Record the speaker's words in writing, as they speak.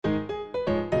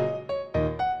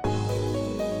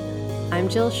I'm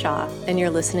Jill Shaw, and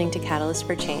you're listening to Catalyst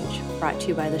for Change, brought to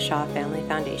you by the Shaw Family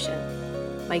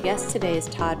Foundation. My guest today is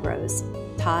Todd Rose.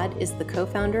 Todd is the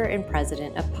co-founder and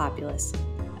president of Populous,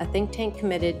 a think tank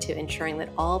committed to ensuring that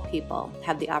all people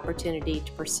have the opportunity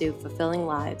to pursue fulfilling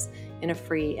lives in a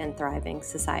free and thriving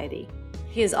society.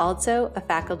 He is also a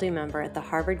faculty member at the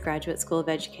Harvard Graduate School of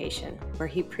Education, where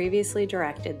he previously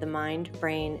directed the Mind,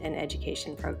 Brain, and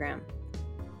Education program.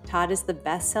 Todd is the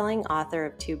best-selling author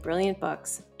of two brilliant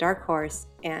books, Dark Horse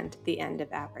and The End of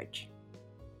Average.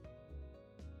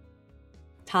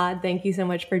 Todd, thank you so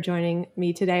much for joining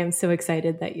me today. I'm so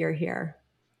excited that you're here.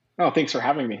 Oh, thanks for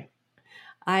having me.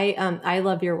 I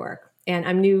love your work, and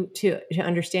I'm new to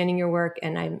understanding your work,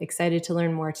 and I'm excited to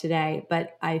learn more today.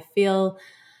 But I feel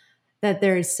that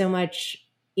there is so much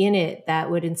in it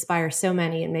that would inspire so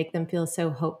many and make them feel so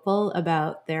hopeful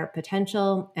about their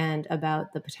potential and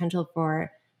about the potential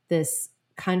for this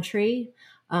country.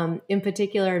 In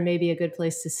particular, maybe a good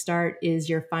place to start is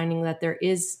you're finding that there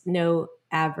is no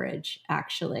average,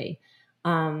 actually,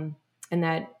 and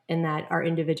that our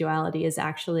individuality is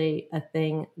actually a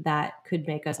thing that could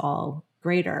make us all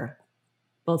greater,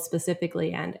 both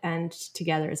specifically and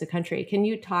together as a country. Can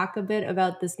you talk a bit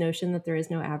about this notion that there is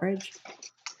no average?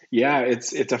 Yeah,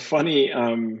 it's a funny,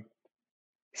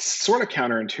 sort of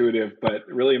counterintuitive, but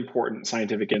really important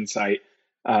scientific insight.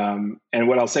 And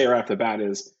what I'll say right off the bat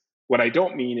is, what I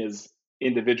don't mean is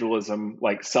individualism,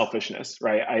 like selfishness,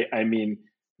 right? I mean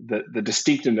the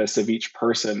distinctiveness of each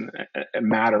person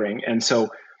mattering. And so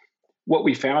what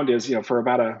we found is, for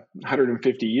about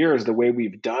 150 years, the way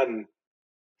we've done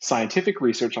scientific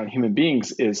research on human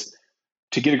beings is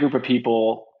to get a group of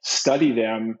people, study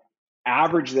them,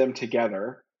 average them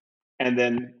together, and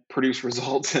then produce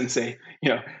results and say,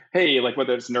 hey, like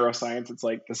whether it's neuroscience, it's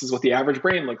like, this is what the average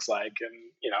brain looks like. And,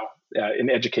 in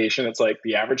education, it's like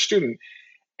the average student.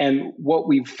 And what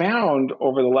we've found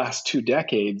over the last 2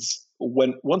 decades,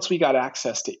 once we got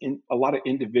access to a lot of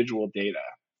individual data,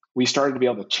 we started to be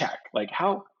able to check, like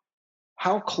how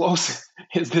close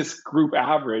is this group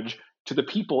average to the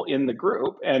people in the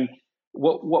group? And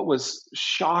what was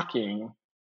shocking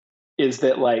is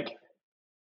that, like,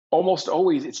 almost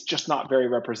always it's just not very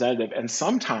representative, and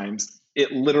sometimes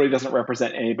it literally doesn't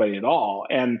represent anybody at all.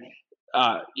 And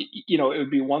it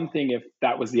would be one thing if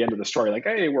that was the end of the story, like,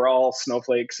 hey, we're all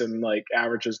snowflakes and like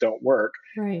averages don't work.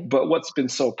 Right. But what's been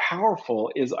so powerful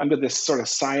is under this sort of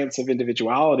science of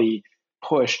individuality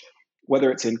push, whether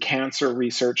it's in cancer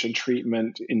research and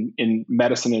treatment, in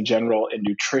medicine in general, in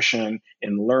nutrition,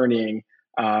 in learning,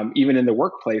 even in the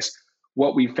workplace,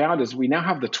 what we found is we now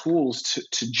have the tools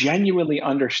to genuinely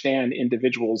understand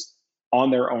individuals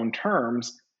on their own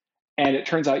terms. And it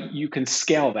turns out you can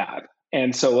scale that.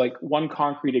 And so, like, one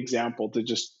concrete example to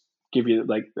just give you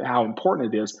like how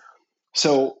important it is.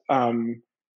 So,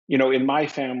 in my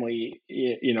family,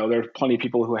 there's plenty of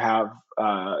people who have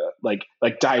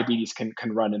like diabetes can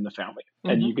run in the family,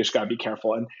 and you just got to be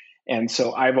careful. And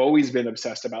so I've always been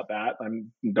obsessed about that. I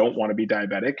don't want to be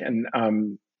diabetic.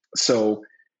 And so,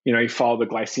 you follow the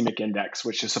glycemic index,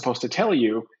 which is supposed to tell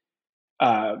you,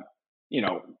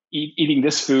 eating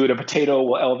this food, a potato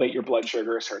will elevate your blood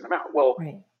sugar a certain amount. Well,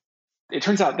 right. It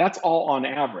turns out that's all on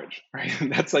average, right?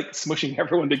 That's like smushing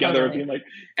everyone together and being like,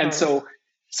 and so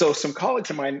some colleagues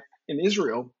of mine in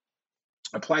Israel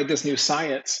applied this new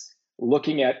science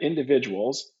looking at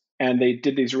individuals, and they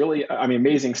did these really,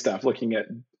 amazing stuff, looking at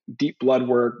deep blood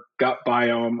work, gut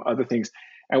biome, other things.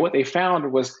 And what they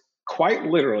found was quite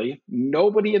literally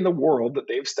nobody in the world that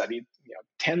they've studied,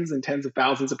 tens and tens of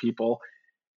thousands of people,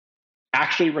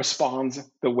 actually responds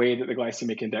the way that the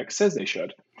glycemic index says they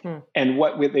should. And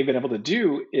what they've been able to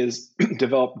do is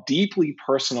develop deeply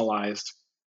personalized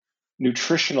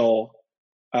nutritional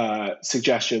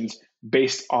suggestions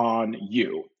based on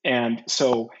you. And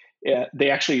so they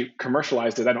actually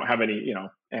commercialized it. I don't have any,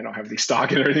 I don't have any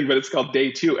stock in it or anything, but it's called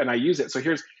Day 2, and I use it. So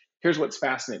here's what's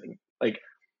fascinating. Like,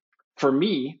 for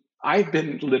me, I've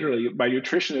been literally, my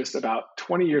nutritionist about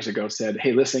 20 years ago said,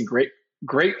 hey, listen,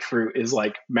 grapefruit is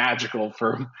like magical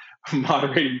for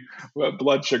moderating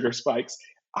blood sugar spikes.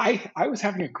 I was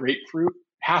having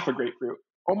half a grapefruit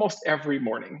almost every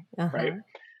morning, right?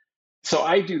 So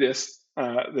I do this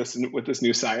with this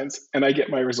new science, and I get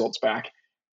my results back.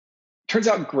 Turns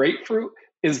out grapefruit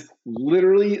is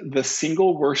literally the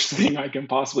single worst thing I can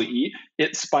possibly eat.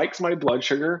 It spikes my blood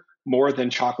sugar more than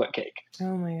chocolate cake.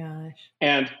 Oh my gosh.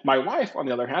 And my wife, on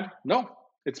the other hand, no,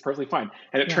 it's perfectly fine.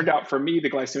 And it turned out for me, the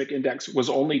glycemic index was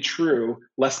only true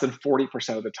less than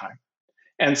 40% of the time.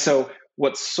 And so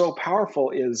what's so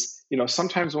powerful is,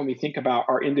 sometimes when we think about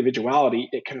our individuality,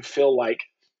 it can feel like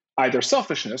either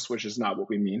selfishness, which is not what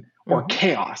we mean, or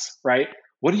chaos, right?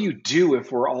 what do you do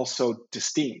if we're all so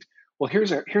distinct? Well,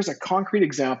 here's a concrete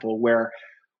example where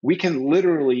we can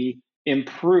literally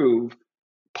improve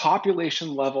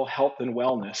population level health and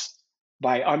wellness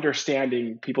by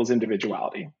understanding people's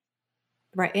individuality.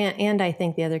 Right. And I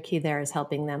think the other key there is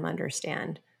helping them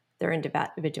understand their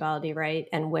individuality, right?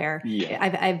 And where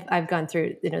Yeah. I've gone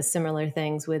through, similar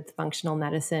things with functional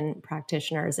medicine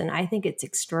practitioners, and I think it's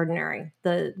extraordinary,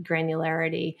 the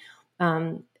granularity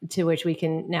to which we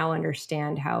can now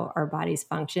understand how our bodies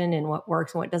function and what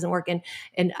works and what doesn't work.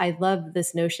 And I love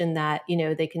this notion that,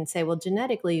 they can say, well,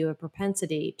 genetically you have a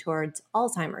propensity towards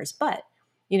Alzheimer's, but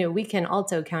we can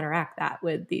also counteract that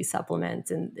with these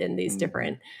supplements and these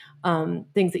different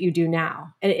things that you do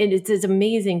now. And it's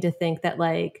amazing to think that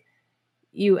like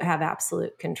you have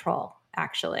absolute control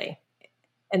actually,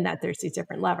 and that there's these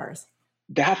different levers.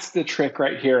 That's the trick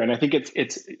right here. And I think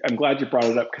I'm glad you brought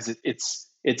it up, because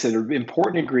it's an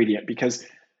important ingredient, because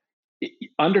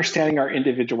understanding our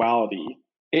individuality,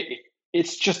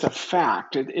 it's just a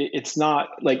fact. It's not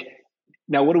like,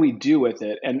 now what do we do with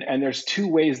it? And there's two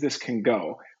ways this can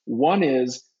go. One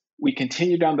is we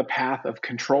continue down the path of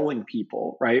controlling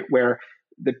people, right? Where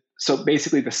so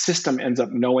basically the system ends up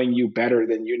knowing you better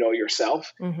than you know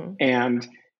yourself. Mm-hmm. And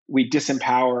we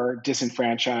disempower,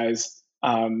 disenfranchise,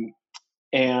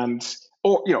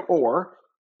 or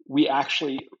we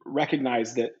actually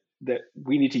recognize that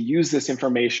we need to use this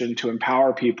information to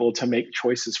empower people to make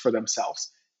choices for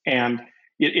themselves. And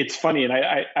it's funny, and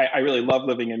I really love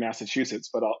living in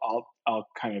Massachusetts, but I'll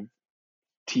kind of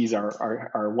tease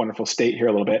our wonderful state here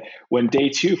a little bit. When Day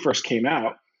 2 first came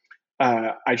out,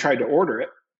 I tried to order it,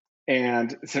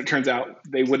 and so it turns out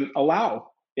they wouldn't allow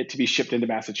it to be shipped into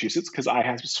Massachusetts because I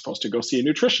was supposed to go see a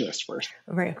nutritionist first.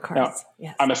 Right, of course. Now,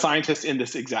 yes. I'm a scientist in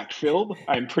this exact field,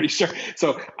 I'm pretty sure.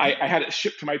 So I had it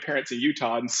shipped to my parents in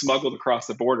Utah and smuggled across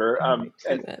the border.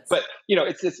 But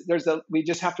we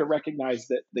just have to recognize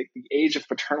that the age of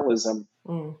paternalism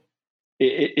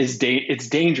it's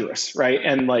dangerous, right?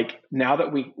 And like now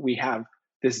that we have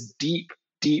this deep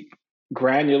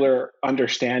granular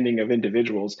understanding of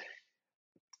individuals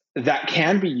that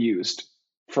can be used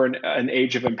for an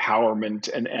age of empowerment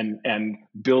and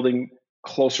building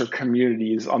closer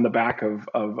communities on the back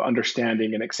of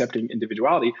understanding and accepting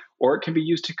individuality, or it can be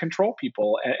used to control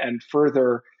people and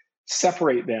further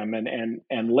separate them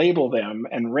and label them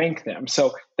and rank them.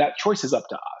 So that choice is up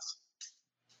to us.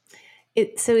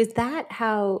 So is that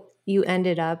how you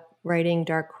ended up writing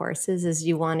Dark Horses, is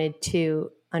you wanted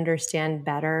to understand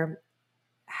better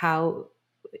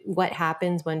what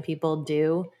happens when people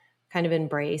do kind of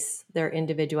embrace their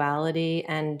individuality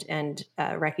and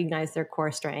recognize their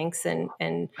core strengths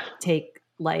and take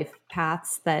life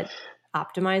paths that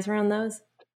optimize around those?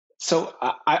 So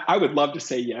I would love to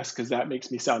say yes, because that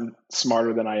makes me sound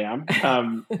smarter than I am.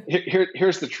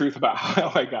 Here's the truth about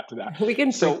how I got to that. We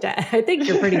can I think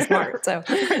you're pretty smart. So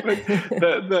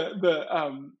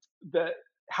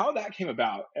how that came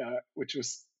about, which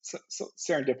was so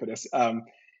serendipitous.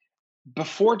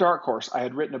 Before Dark Horse, I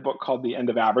had written a book called The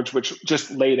End of Average, which just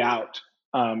laid out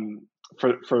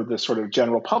for the sort of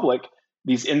general public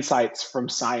these insights from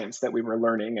science that we were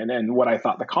learning and what I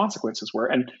thought the consequences were.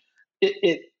 And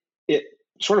it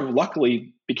sort of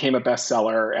luckily became a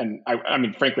bestseller. And I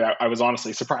mean, frankly, I was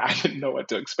honestly surprised. I didn't know what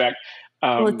to expect.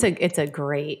 Well, it's a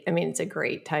great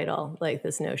title, like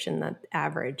this notion that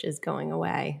average is going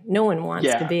away. No one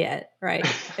wants to be it, right?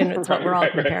 And it's what we're all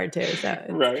compared to. So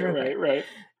it's right.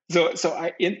 So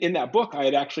I in that book, I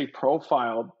had actually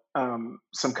profiled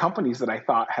some companies that I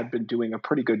thought had been doing a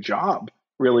pretty good job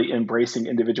really embracing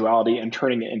individuality and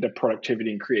turning it into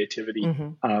productivity and creativity.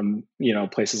 Mm-hmm.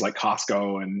 Places like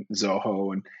Costco and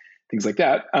Zoho and things like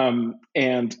that.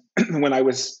 And when I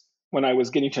was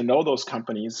getting to know those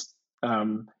companies,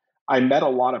 I met a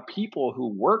lot of people who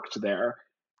worked there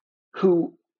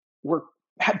who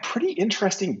had pretty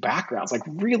interesting backgrounds, like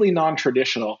really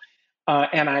non-traditional.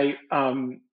 And I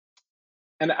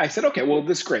said, okay, well,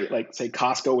 this is great. Like, say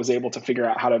Costco was able to figure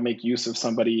out how to make use of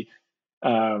somebody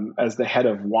as the head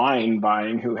of wine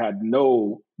buying who had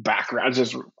no background,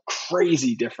 just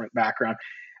crazy different background.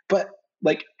 But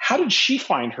like, how did she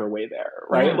find her way there,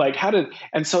 right? Yeah. Like,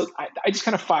 and so I just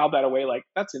kind of filed that away, like,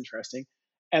 that's interesting.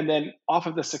 And then off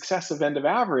of the success of End of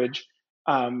Average,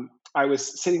 I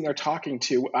was sitting there talking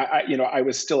to, I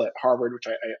was still at Harvard, which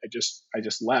I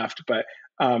just left, but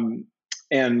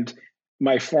and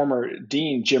my former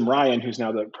dean, Jim Ryan, who's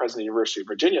now the president of the University of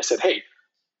Virginia, said, "Hey,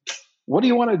 what do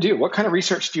you want to do? What kind of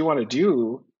research do you want to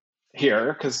do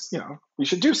here? Because we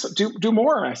should do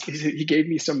more." And he gave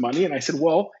me some money, and I said,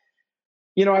 "Well,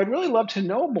 I'd really love to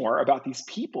know more about these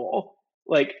people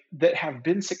like that have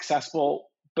been successful,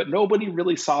 but nobody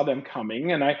really saw them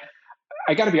coming. And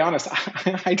I got to be honest,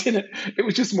 I didn't. It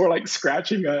was just more like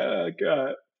scratching a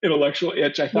intellectual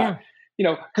itch. I thought,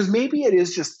 Yeah. because maybe it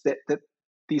is just that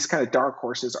these kind of dark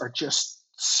horses are just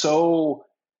so,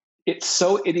 it's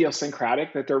so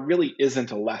idiosyncratic that there really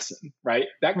isn't a lesson, right?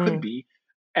 That could Mm. be,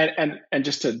 and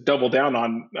just to double down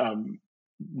on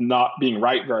not being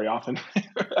right very often,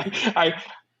 I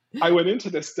I went into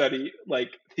this study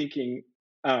like thinking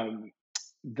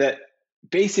that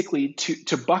basically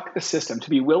to buck the system, to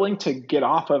be willing to get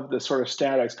off of the sort of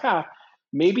standardized path,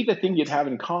 maybe the thing you'd have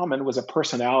in common was a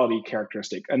personality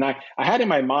characteristic. And I had in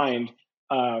my mind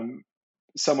um,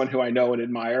 someone who I know and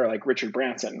admire, like Richard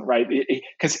Branson, right?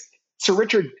 Because so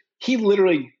Richard, he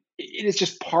literally, it is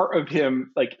just part of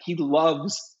him. Like he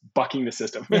loves bucking the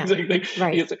system. Yeah.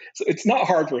 Right. So it's not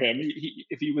hard for him.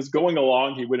 If he was going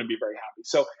along, he wouldn't be very happy.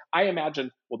 So I imagine,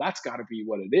 well, that's got to be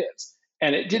what it is.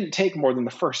 And it didn't take more than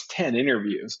the first 10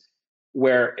 interviews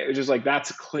where it was just like,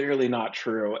 that's clearly not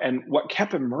true. And what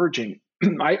kept emerging,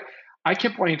 I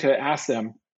kept wanting to ask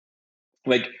them,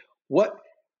 like, what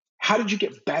how did you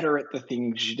get better at the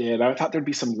things you did? I thought there'd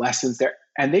be some lessons there.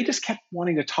 And they just kept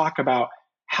wanting to talk about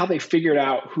how they figured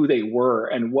out who they were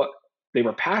and what they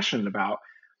were passionate about.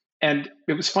 And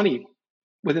it was funny,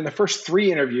 within the first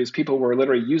 3 interviews, people were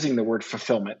literally using the word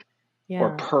fulfillment or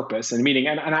Yeah. purpose and meaning.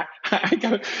 And I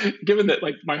kind of, given that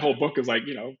like my whole book is like,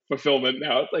 fulfillment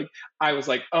now, it's like, I was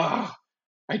like, oh,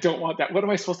 I don't want that. What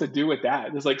am I supposed to do with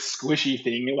that? This like squishy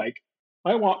thing, like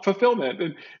I want fulfillment.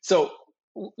 And so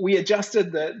we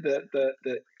adjusted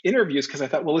the interviews because I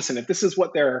thought, well, listen, if this is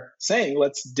what they're saying,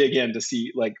 let's dig in to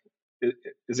see like,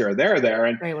 is there a there there?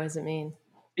 And Right. What does it mean?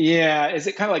 yeah, is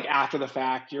it kind of like after the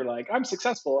fact, you're like, I'm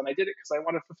successful and I did it because I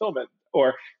wanted fulfillment?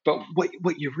 Or, but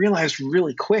what you realized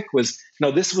really quick was,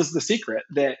 no, this was the secret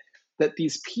that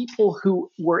these people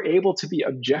who were able to be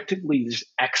objectively just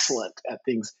excellent at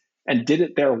things and did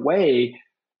it their way,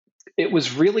 it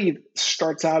was really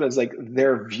starts out as like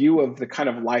their view of the kind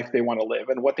of life they want to live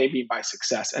and what they mean by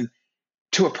success. And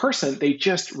to a person, they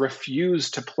just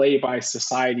refuse to play by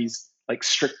society's like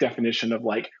strict definition of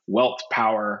like wealth,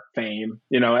 power, fame,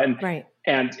 and Right.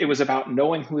 and it was about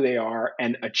knowing who they are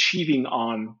and achieving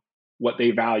on what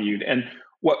they valued. And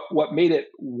what made it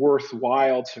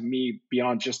worthwhile to me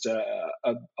beyond just a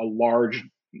large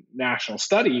national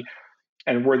study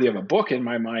and worthy of a book in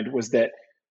my mind was that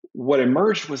what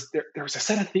emerged was there was a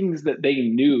set of things that they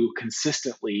knew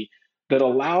consistently that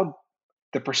allowed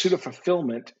the pursuit of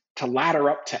fulfillment to ladder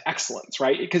up to excellence,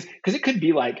 right? Because it could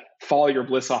be like follow your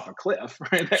bliss off a cliff,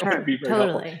 right? That wouldn't Sure. be very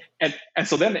helpful. Totally. And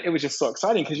so then it was just so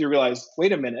exciting because you realize,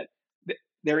 wait a minute,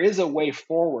 there is a way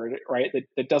forward, right?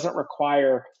 That doesn't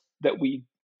require that we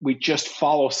just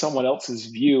follow someone else's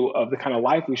view of the kind of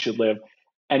life we should live.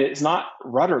 And it's not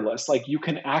rudderless. Like you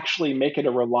can actually make it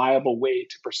a reliable way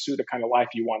to pursue the kind of life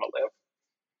you want to live.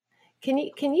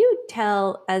 Can you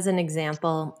tell as an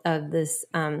example of this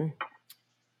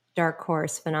dark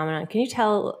horse phenomenon? Can you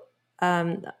talk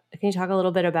a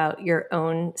little bit about your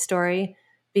own story?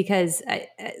 Because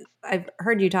I've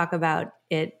heard you talk about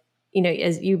it,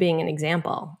 as you being an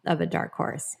example of a dark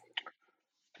horse.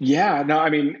 Yeah, no, I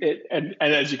mean, and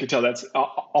as you can tell, that's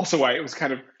also why it was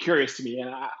kind of curious to me.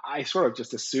 And I sort of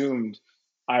just assumed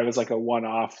I was like a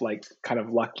one-off, like kind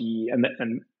of lucky, and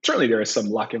certainly there is some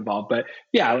luck involved. But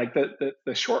yeah, like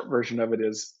the short version of it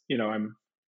is, I'm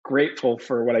grateful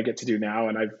for what I get to do now,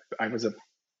 and I was a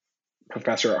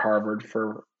professor at Harvard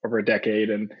for over a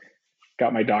decade and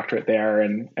got my doctorate there,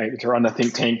 and I get to run the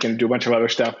think tank and do a bunch of other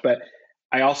stuff. But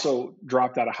I also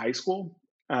dropped out of high school.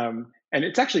 And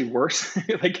it's actually worse.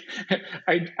 Like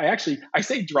I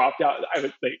say dropped out.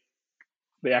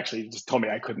 They actually just told me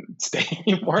I couldn't stay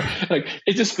anymore. Like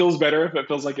it just feels better if it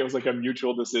feels like it was like a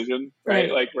mutual decision,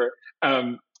 right? Right. Like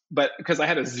but because I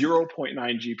had a 0.9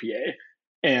 GPA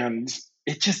and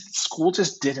school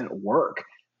just didn't work.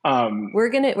 We're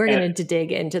gonna to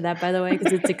dig into that, by the way,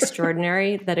 because it's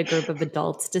extraordinary that a group of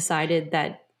adults decided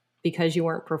that because you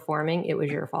weren't performing, it was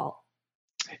your fault.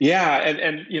 Yeah,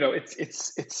 and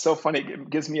it's so funny. It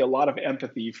gives me a lot of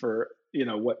empathy for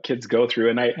what kids go through,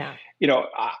 and Yeah.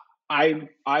 I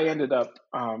ended up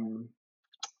on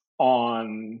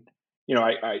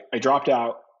I dropped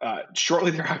out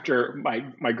shortly thereafter.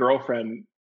 My girlfriend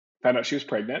found out she was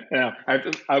pregnant.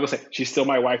 And I will say she's still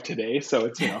my wife today, so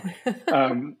it's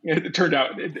it turned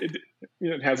out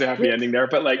it has a happy ending there,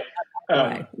 but like.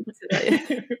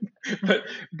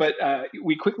 But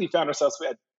we quickly found ourselves. We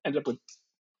ended up with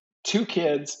 2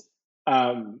 kids,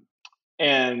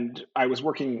 and I was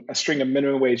working a string of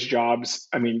minimum wage jobs.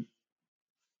 I mean,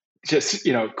 just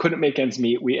couldn't make ends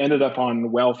meet. We ended up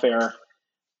on welfare,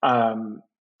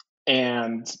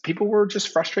 and people were just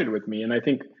frustrated with me. And I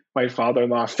think my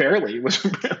father-in-law fairly was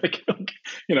like,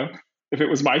 you know, if it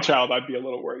was my child, I'd be a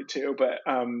little worried too. But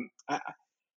and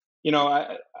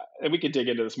we could dig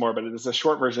into this more, but it's a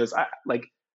short version. Is like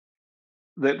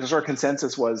the sort of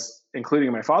consensus was,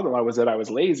 including my father-in-law, was that I was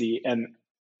lazy, and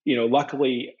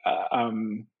luckily,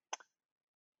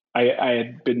 I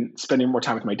had been spending more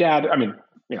time with my dad. I mean,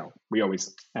 we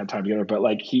always had time together, but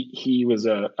like he was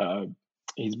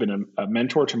he's been a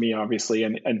mentor to me, obviously,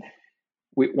 and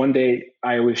one day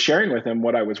I was sharing with him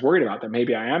what I was worried about, that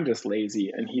maybe I am just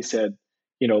lazy, and he said,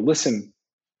 listen,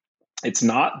 it's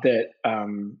not that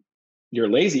you're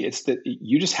lazy, it's that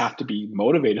you just have to be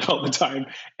motivated all the time.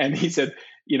 And he said,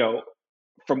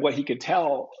 from what he could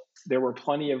tell, there were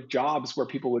plenty of jobs where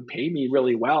people would pay me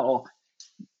really well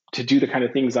to do the kind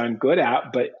of things I'm good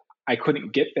at, but I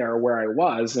couldn't get there where I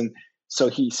was. And so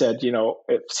he said,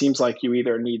 it seems like you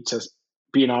either need to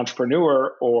be an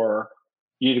entrepreneur or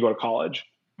you need to go to college.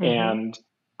 Mm-hmm. And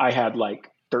I had like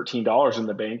 $13 in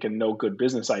the bank and no good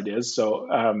business ideas. So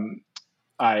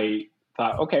I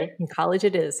thought, okay. In college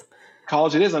it is.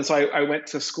 College it is. And so I went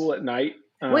to school at night.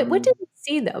 What did you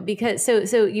see though? Because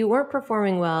so you weren't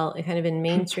performing well kind of in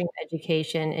mainstream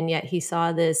education, and yet he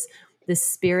saw this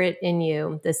spirit in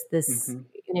you, this mm-hmm.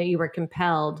 You were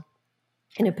compelled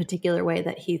in a particular way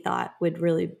that he thought would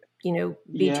really, be to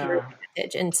your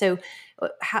advantage. And so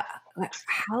how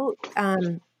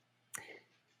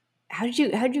did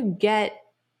you get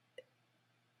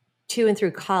to and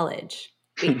through college?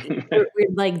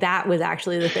 Like that was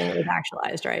actually the thing that was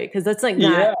actualized, right? Because that's like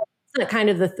not. Yeah. That's kind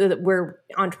of where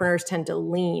entrepreneurs tend to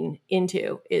lean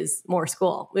into is more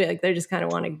school. They just kind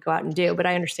of want to go out and do. But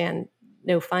I understand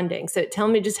no funding. So tell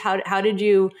me just how did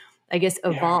you, I guess,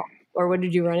 evolve, or what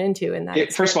did you run into in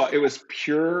that? First of all, it was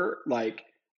pure, like,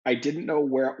 I didn't know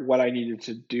what I needed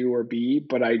to do or be,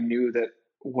 but I knew that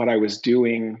what I was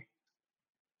doing,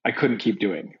 I couldn't keep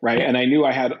doing, right? And I knew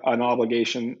I had an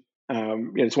obligation.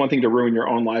 It's one thing to ruin your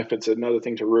own life. It's another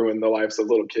thing to ruin the lives of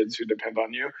little kids who depend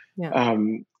on you. Yeah.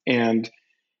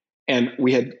 And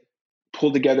we had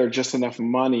pulled together just enough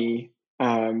money.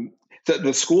 The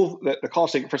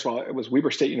college thing, first of all, it was Weber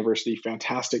State University,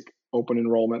 fantastic open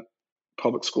enrollment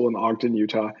public school in Ogden,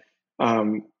 Utah.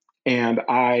 And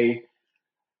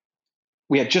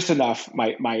we had just enough.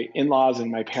 My in-laws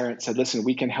and my parents said, listen,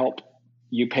 we can help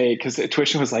you pay, because the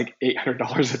tuition was like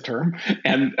 $800 a term.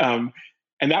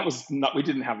 And that was not, we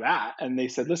didn't have that. And they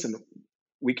said, listen,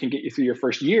 we can get you through your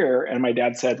first year. And my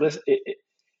dad said, listen,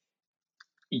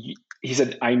 he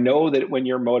said, I know that when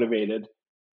you're motivated,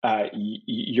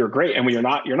 you're great. And when you're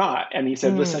not, you're not. And he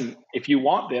said, listen, if you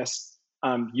want this,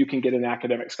 you can get an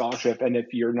academic scholarship. And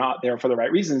if you're not there for the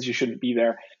right reasons, you shouldn't be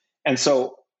there. And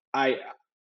so I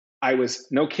was,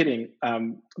 no kidding,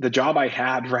 the job I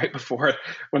had right before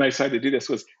when I decided to do this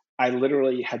was, I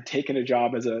literally had taken a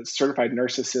job as a certified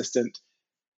nurse assistant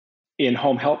in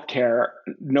home health care.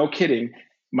 No kidding.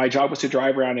 My job was to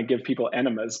drive around and give people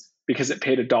enemas because it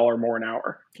paid $1 more an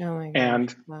hour. Oh my gosh.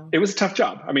 And wow. It was a tough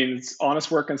job. I mean, it's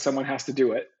honest work and someone has to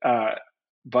do it.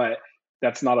 But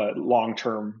that's not a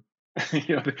long-term,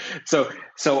 So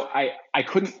I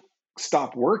couldn't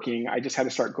stop working. I just had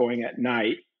to start going at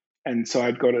night. And so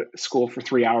I'd go to school for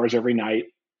 3 hours every night,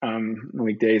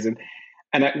 weekdays. And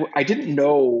I didn't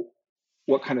know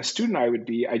what kind of student I would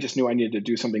be. I just knew I needed to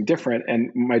do something different.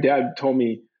 And my dad told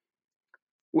me,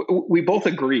 we both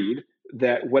agreed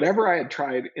that whatever I had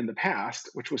tried in the past,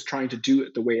 which was trying to do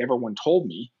it the way everyone told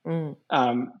me,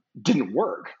 didn't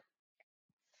work.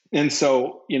 And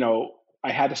so,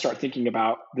 I had to start thinking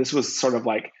about, this was sort of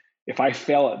like, if I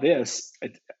fail at this,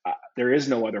 there is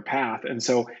no other path. And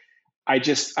so I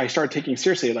started taking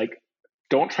seriously, like,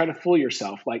 don't try to fool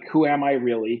yourself. Like, who am I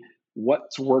really?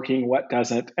 What's working? What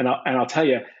doesn't? And I'll tell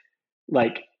you,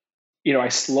 like, I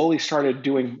slowly started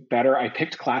doing better. I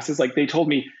picked classes. Like, they told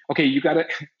me, okay,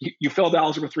 you failed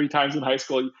algebra 3 times in high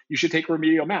school. You should take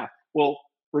remedial math. Well,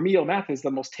 remedial math is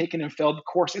the most taken and failed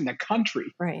course in the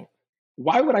country. Right.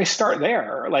 Why would I start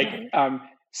there? Like,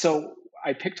 so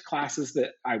I picked classes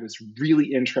that I was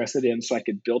really interested in so I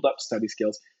could build up study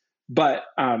skills. But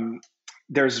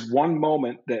there's one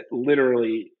moment that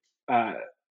literally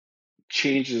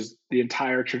changes the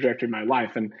entire trajectory of my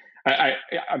life. And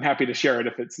I'm happy to share it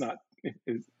if it's not.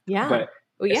 Yeah. But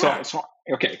well, yeah. So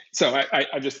okay. So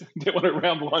I just didn't want to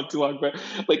ramble on too long, but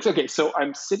like, okay. So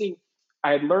I'm sitting,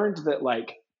 I had learned that,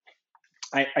 like,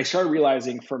 I started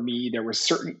realizing for me, there were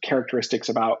certain characteristics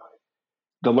about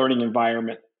the learning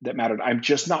environment that mattered. I'm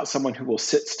just not someone who will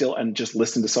sit still and just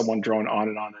listen to someone drone on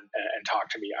and talk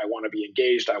to me. I want to be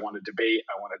engaged. I want to debate.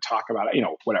 I want to talk about it,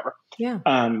 whatever. Yeah.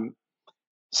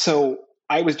 So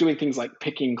I was doing things like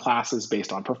picking classes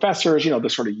based on professors, the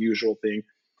sort of usual thing.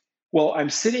 Well, I'm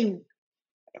sitting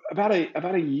about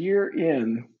a year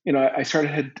in, I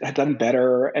had done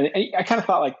better, and I kind of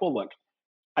thought like, well, look,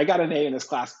 I got an A in this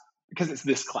class because it's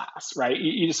this class, right?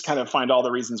 You just kind of find all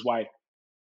the reasons why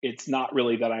it's not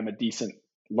really that I'm a decent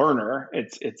learner.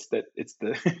 It's that it's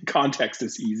the context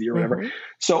is easy or whatever.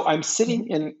 So I'm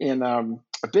sitting in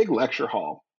a big lecture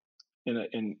hall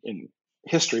in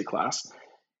history class,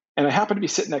 and I happen to be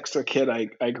sitting next to a kid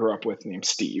I grew up with named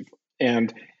Steve,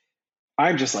 and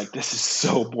I'm just like, this is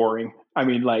so boring. I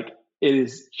mean, like, it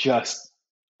is just,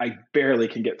 I barely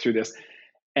can get through this.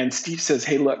 And Steve says,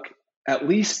 hey, look, at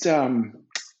least,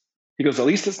 he goes, at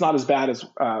least it's not as bad as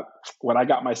what I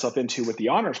got myself into with the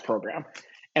honors program.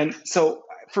 And so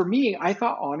for me, I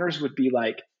thought honors would be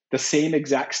like the same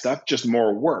exact stuff, just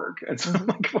more work. And so I'm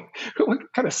like, what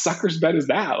kind of sucker's bet is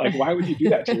that? Like, why would you do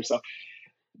that to yourself?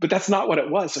 But that's not what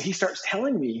it was. So he starts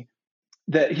telling me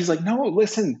that he's like, no,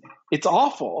 listen, it's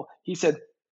awful. He said,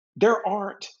 there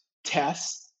aren't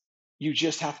tests. You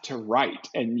just have to write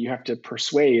and you have to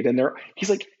persuade. And he's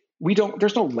like,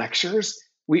 there's no lectures.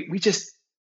 We just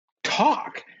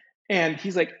talk. And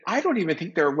he's like, I don't even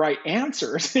think they're right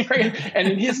answers. Right? And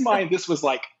in his mind, this was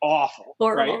like awful.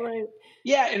 Horrible, right?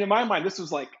 Yeah. And in my mind, this was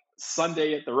like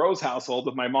Sunday at the Rose household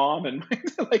with my mom. And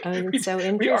like, it's so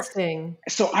interesting.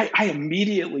 So I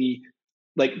immediately,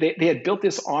 like, they had built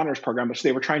this honors program, which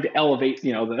they were trying to elevate,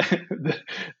 the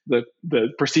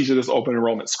prestige of this open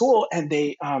enrollment school. And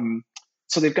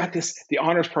so they've got the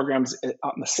honors programs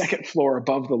on the second floor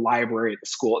above the library at the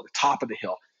school at the top of the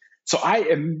hill. So I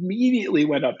immediately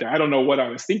went up there. I don't know what I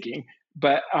was thinking,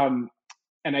 but and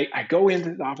I go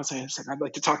into the office. I said, I'd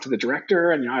like to talk to the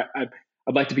director, and I'd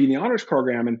like to be in the honors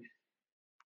program. And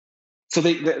so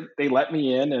they let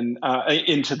me in and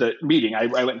into the meeting. I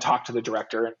went and talked to the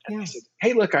director, and I said,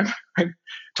 hey, look, I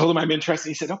told him I'm interested.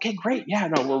 He said, okay, great. Yeah,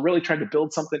 no, we're really trying to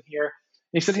build something here.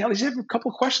 And he said, I just have a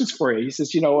couple of questions for you. He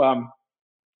says,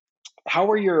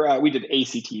 how are your, we did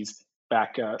ACTs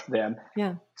back then.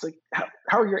 Yeah. It's like,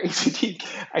 how are your ACTs?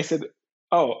 I said,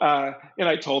 and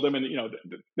I told him, and,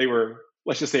 they were,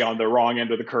 let's just say, on the wrong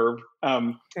end of the curve.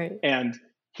 Right. And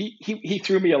he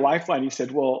threw me a lifeline. He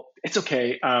said, well, it's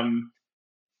okay.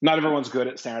 Not everyone's good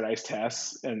at standardized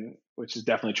tests, and which is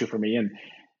definitely true for me. And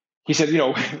he said,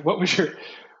 what was your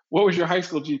high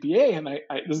school GPA? And I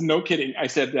this is no kidding. I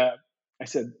said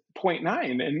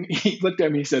 0.9. And he looked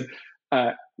at me, he said,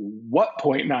 what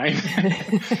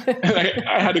 0.9? And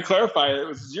I had to clarify it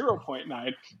was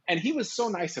 0.9. And he was so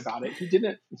nice about it. He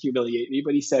didn't humiliate me,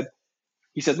 but he said,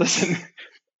 listen,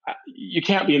 you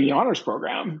can't be in the honors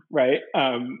program, right?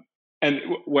 And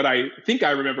what I think I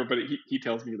remember, but he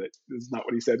tells me that this is not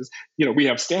what he said, is, we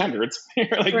have standards.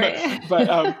 Like, right.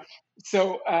 but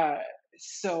so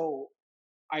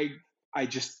I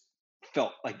just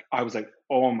felt like, I was like,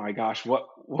 oh my gosh,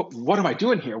 what am I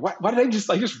doing here? Why did I just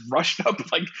rushed up?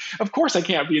 Like, of course I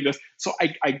can't be in this. So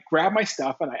I grabbed my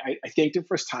stuff and I thanked him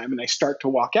for his time, and I start to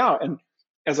walk out. And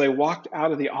as I walked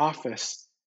out of the office,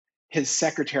 his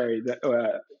secretary,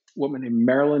 that woman named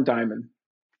Marilyn Diamond,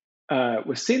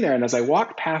 was sitting there. And as I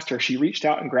walked past her, she reached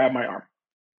out and grabbed my arm.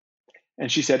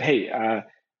 And she said, hey, I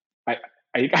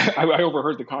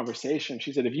overheard the conversation.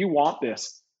 She said, if you want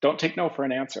this, don't take no for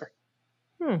an answer.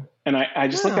 And I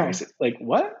just looked at her, I said, like,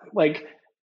 what? Like,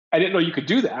 I didn't know you could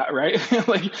do that, right?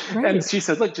 Like, right. And she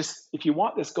said, look, just, if you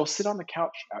want this, go sit on the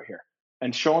couch out here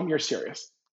and show them you're serious.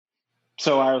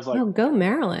 So I was like, oh, go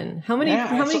Marilyn. How many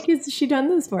kids has she done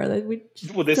this for?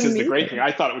 Well, this is the great thing.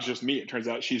 I thought it was just me. It turns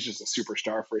out she's just a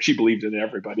superstar for it. She believed in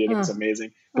everybody, and it was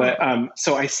amazing. But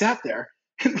so I sat there,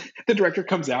 and the director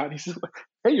comes out and he says,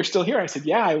 hey, you're still here? I said,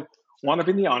 yeah, I want to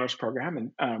be in the honors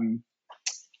program.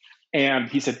 And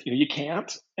he said, you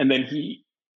can't. And then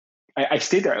I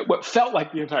stayed there. What felt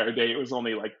like the entire day. It was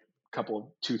only like a couple of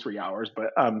 2-3 hours.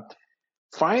 But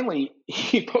finally,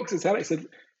 he pokes his head. I said,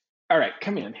 all right,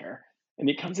 come in here. And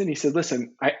he comes in, he said,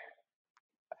 listen,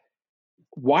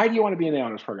 why do you want to be in the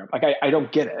honors program? Like, I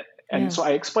don't get it. And so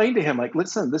I explained to him, like,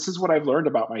 listen, this is what I've learned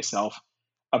about myself,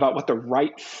 about what the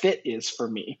right fit is for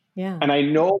me. Yeah. And I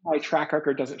know my track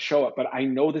record doesn't show it, but I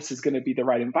know this is going to be the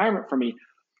right environment for me.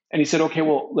 And he said, okay,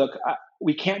 well, look,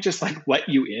 we can't just like let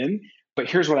you in, but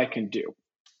here's what I can do.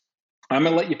 I'm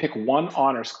going to let you pick one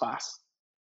honors class.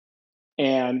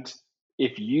 And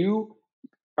if you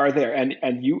are there and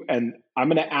I'm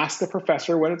going to ask the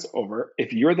professor when it's over,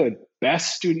 if you're the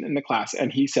best student in the class.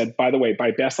 And he said, by the way,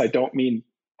 by best, I don't mean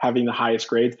having the highest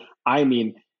grades. I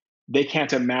mean, they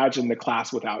can't imagine the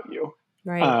class without you.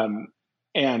 Right.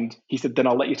 And he said, then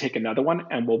I'll let you take another one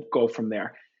and we'll go from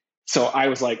there. So I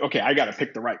was like, okay, I got to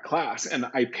pick the right class. And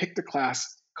I picked a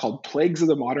class called Plagues of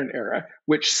the Modern Era,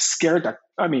 which scared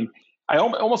I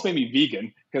almost made me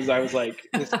vegan, because I was like,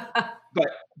 this,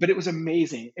 but it was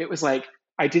amazing. It was like,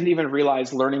 I didn't even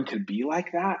realize learning could be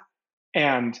like that.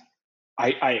 And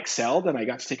I excelled, and I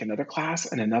got to take another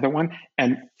class and another one.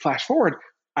 And flash forward,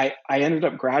 I ended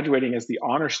up graduating as the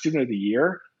honor student of the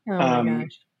year, Oh my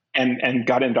gosh. and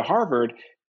got into Harvard.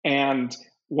 And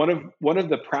one of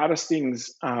the proudest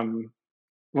things, one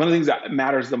of the things that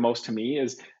matters the most to me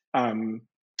is, the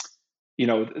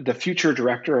future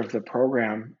director of the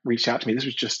program reached out to me. This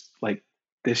was just like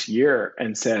this year,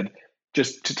 and said,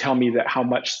 just to tell me that how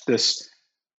much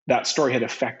that story had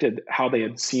affected how they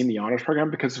had seen the honors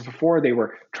program, because before they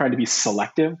were trying to be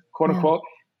selective, quote unquote.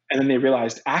 And then they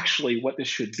realized, actually what this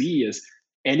should be is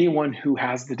anyone who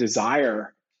has the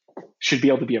desire should be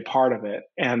able to be a part of it.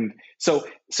 And so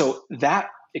that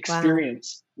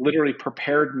experience literally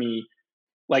prepared me,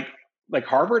 like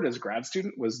Harvard as a grad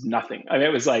student was nothing. I mean,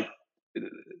 it was like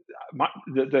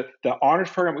the honors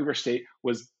program at Weber State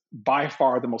was by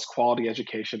far the most quality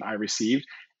education I received.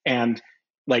 And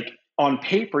like, on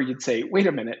paper, you'd say, wait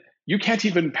a minute, you can't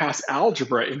even pass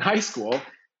algebra in high school.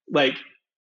 Like,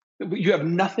 you have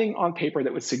nothing on paper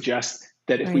that would suggest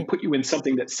that if we put you in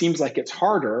something that seems like it's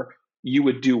harder, you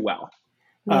would do well.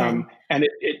 And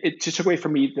it just took away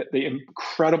from me the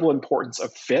incredible importance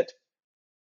of fit.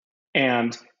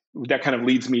 And that kind of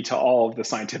leads me to all of the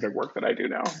scientific work that I do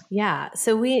now. Yeah.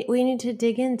 So we need to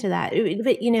dig into that.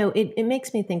 But, it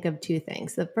makes me think of two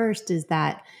things. The first is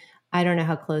that I don't know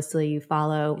how closely you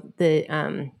follow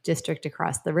the district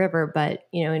across the river, but,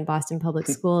 in Boston Public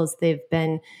Schools, they've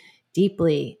been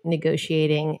deeply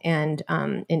negotiating and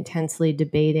intensely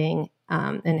debating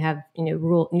and have,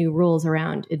 new rules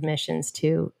around admissions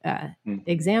to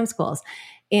exam schools.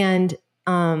 And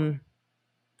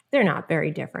they're not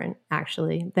very different,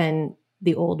 actually, than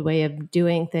the old way of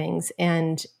doing things.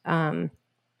 And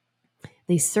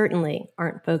they certainly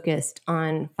aren't focused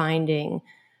on finding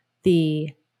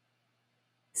the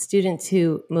students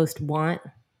who most want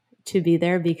to be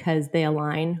there because they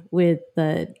align with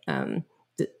the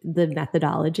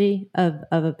methodology of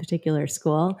a particular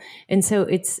school. And so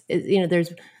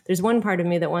there's one part of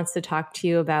me that wants to talk to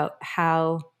you about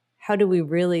how do we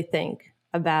really think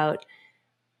about,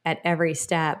 at every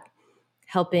step,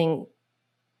 helping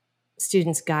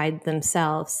students guide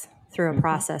themselves through a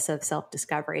process of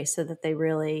self-discovery so that they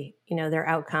really, their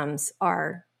outcomes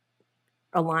are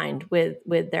aligned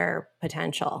with their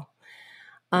potential.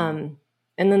 And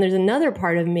then there's another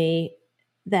part of me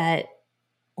that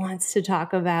wants to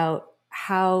talk about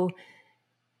how,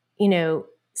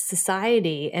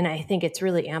 society, and I think it's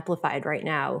really amplified right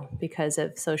now because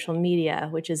of social media,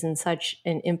 which is in such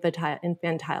an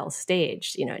infantile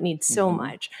stage, it needs so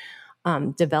much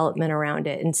development around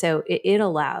it. And so it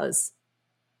allows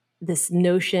this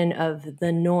notion of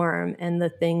the norm and the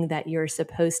thing that you're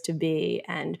supposed to be,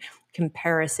 and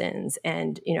comparisons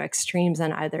and, extremes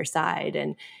on either side.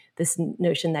 And this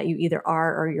notion that you either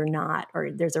are or you're not,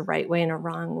 or there's a right way and a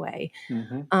wrong way.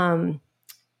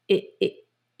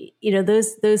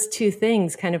 Those two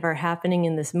things kind of are happening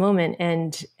in this moment.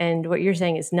 And what you're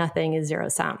saying is nothing is zero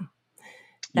sum.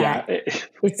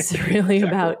 It's really exactly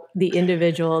about the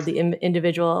individual,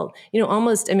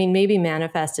 almost, maybe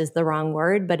manifest is the wrong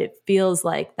word, but it feels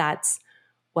like that's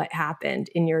what happened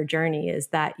in your journey, is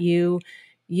that you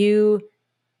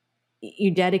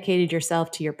dedicated yourself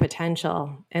to your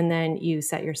potential, and then you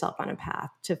set yourself on a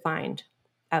path to find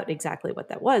out exactly what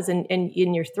that was. And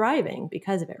you're thriving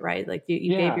because of it, right? Like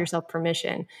you gave yourself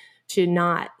permission to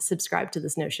not subscribe to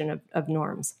this notion of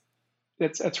norms.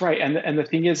 That's right. And the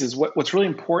thing is what's really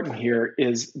important here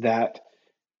is that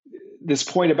this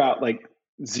point about like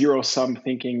zero sum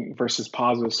thinking versus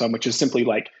positive sum, which is simply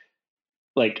like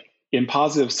in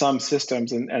positive sum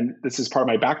systems, and this is part of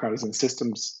my background is in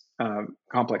systems,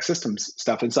 complex systems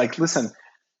stuff. It's like, listen,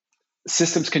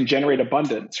 systems can generate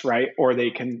abundance, right? Or they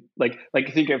can like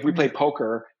think if we play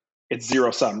poker, it's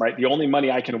zero sum, right? The only money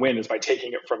I can win is by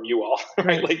taking it from you all,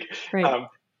 right?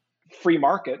 Free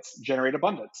markets generate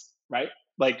abundance. Right?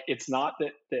 Like, it's not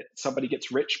that somebody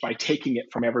gets rich by taking it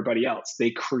from everybody else.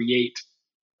 They create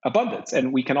abundance,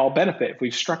 and we can all benefit if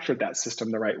we've structured that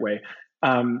system the right way.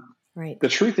 The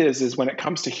truth is when it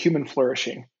comes to human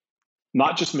flourishing,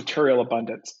 not just material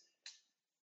abundance,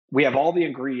 we have all the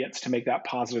ingredients to make that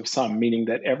positive sum, meaning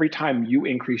that every time you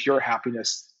increase your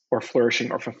happiness or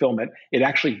flourishing or fulfillment, it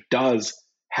actually does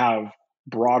have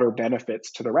broader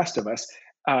benefits to the rest of us.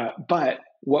 But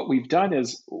what we've done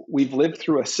is we've lived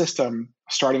through a system,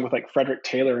 starting with like Frederick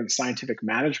Taylor and scientific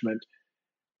management,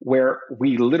 where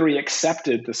we literally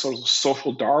accepted the sort of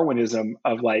social Darwinism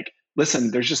of like,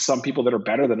 listen, there's just some people that are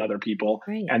better than other people,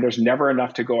 Right. and there's never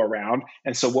enough to go around.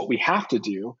 And so what we have to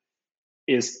do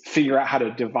is figure out how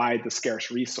to divide the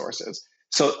scarce resources.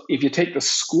 So if you take the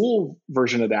school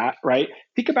version of that, right,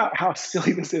 think about how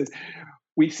silly this is.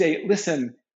 We say,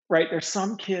 listen, right, there's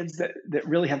some kids that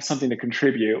really have something to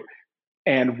contribute,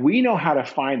 and we know how to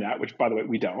find that, which, by the way,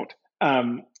 we don't.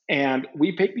 And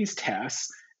we pick these tests,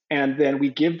 and then we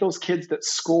give those kids that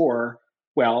score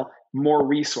well more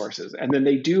resources, and then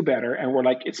they do better, and we're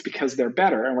like, it's because they're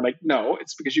better, and we're like, no,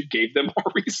 it's because you gave them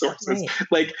more resources. Right.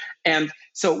 Like, and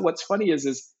so what's funny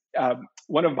is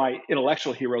one of my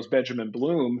intellectual heroes, Benjamin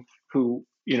Bloom, who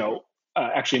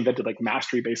actually invented like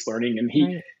mastery-based learning, and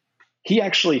he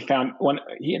actually found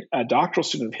a doctoral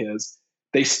student of his.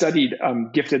 They studied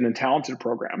gifted and talented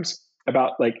programs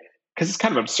about like, because it's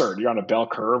kind of absurd. You're on a bell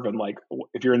curve, and like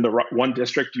if you're in the one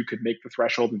district, you could make the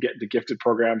threshold and get into gifted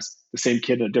programs. The same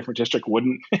kid in a different district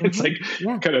wouldn't. Mm-hmm. It's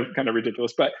like kind of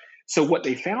ridiculous. But so what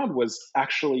they found was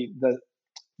actually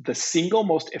the single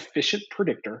most efficient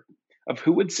predictor of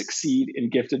who would succeed in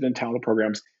gifted and talented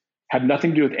programs had nothing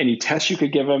to do with any tests you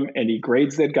could give them, any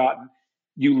grades they'd gotten.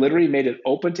 You literally made it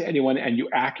open to anyone, and you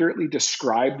accurately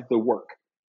described the work.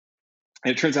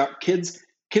 And it turns out kids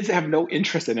that have no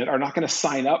interest in it are not going to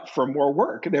sign up for more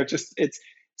work. They're just,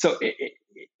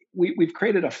 we've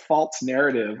created a false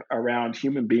narrative around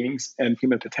human beings and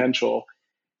human potential,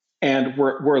 and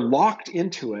we're locked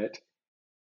into it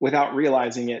without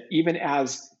realizing it, even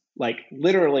as like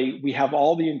literally we have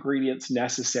all the ingredients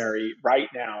necessary right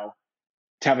now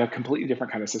to have a completely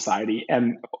different kind of society.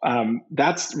 And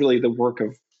that's really the work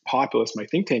of Populus, my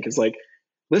think tank, is like,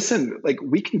 listen, like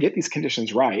we can get these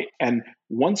conditions right. And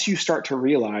once you start to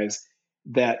realize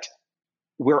that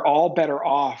we're all better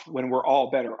off when we're all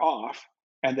better off,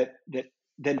 and that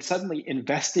then suddenly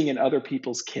investing in other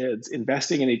people's kids,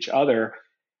 investing in each other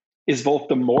is both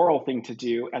the moral thing to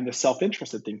do and the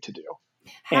self-interested thing to do.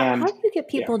 How do you get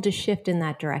people to shift in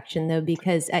that direction, though?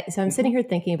 Because so I'm sitting here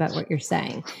thinking about what you're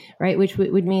saying, right? Which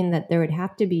would mean that there would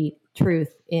have to be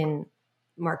truth in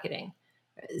marketing.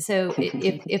 So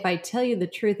if I tell you the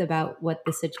truth about what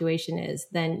the situation is,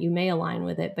 then you may align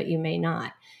with it, but you may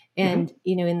not. And,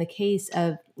 in the case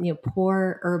of,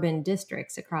 poor urban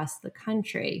districts across the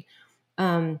country,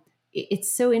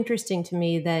 it's so interesting to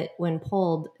me that when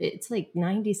polled, it's like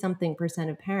 90-something%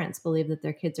 of parents believe that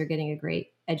their kids are getting a great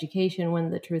education, when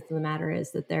the truth of the matter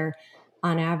is that they're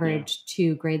on average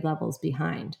 2 grade levels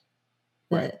behind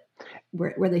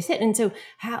where they sit. And so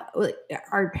how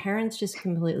are parents just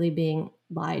completely being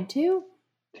lied to?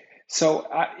 So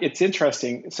it's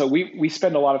interesting. So we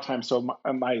spend a lot of time. So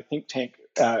my think tank,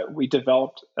 we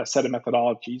developed a set of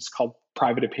methodologies called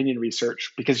private opinion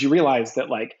research, because you realize that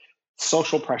like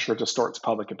social pressure distorts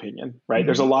public opinion, right? Mm-hmm.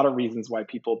 There's a lot of reasons why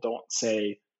people don't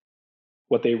say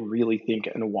what they really think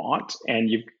and want. And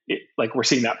like we're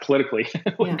seeing that politically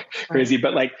crazy,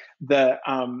 but like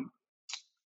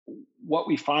what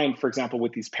we find, for example,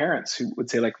 with these parents who would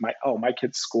say like my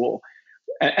kid's school,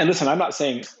 and listen, I'm not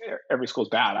saying every school is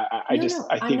bad. I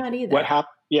think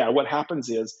what happens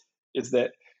is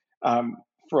that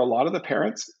for a lot of the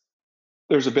parents,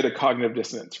 there's a bit of cognitive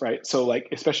dissonance, right? So like,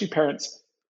 especially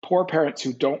poor parents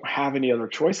who don't have any other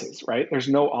choices, right? There's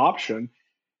no option.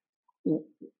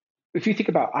 If you think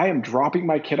about, I am dropping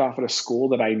my kid off at a school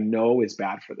that I know is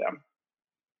bad for them.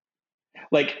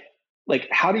 Like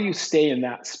how do you stay in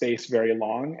that space very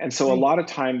long? And so a lot of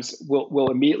times we'll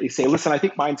immediately say, listen, I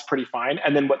think mine's pretty fine.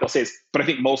 And then what they'll say is, but I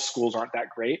think most schools aren't that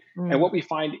great. And what we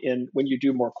find when you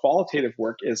do more qualitative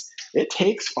work is it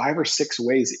takes 5 or 6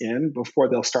 ways in before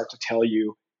they'll start to tell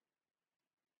you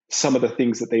some of the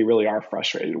things that they really are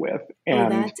frustrated with.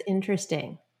 And that's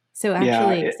interesting. So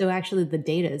actually the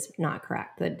data is not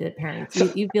correct. That the parents,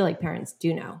 you feel like parents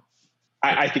do know.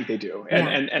 I think they do.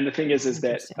 And the thing is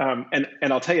that,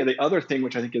 and I'll tell you the other thing,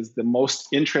 which I think is the most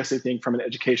interesting thing from an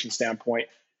education standpoint,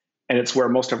 and it's where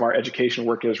most of our education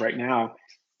work is right now,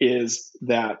 is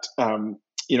that,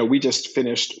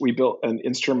 we built an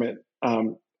instrument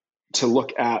to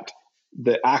look at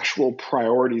the actual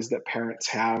priorities that parents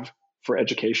have for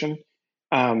education.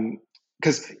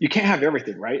 Because you can't have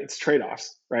everything, right? It's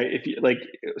trade-offs, right? If you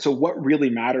so what really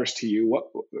matters to you,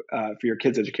 for your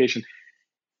kids' education?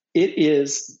 It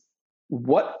is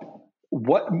what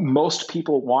most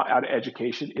people want out of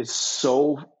education is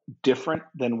so different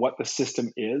than what the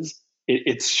system is.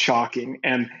 It's shocking.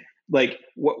 And like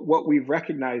what we've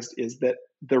recognized is that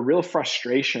the real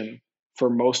frustration for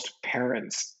most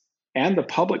parents and the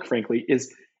public, frankly,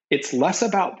 is it's less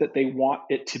about that they want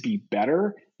it to be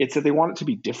better. It's that they want it to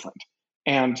be different.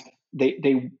 And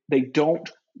they don't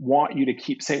want you to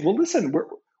keep saying, well, listen,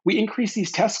 we increase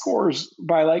these test scores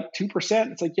by like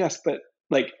 2%. It's like, yes, but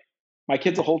like my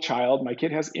kid's a whole child. My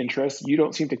kid has interests. You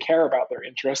don't seem to care about their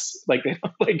interests. Like they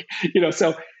like,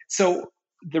 so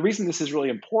the reason this is really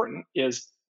important is,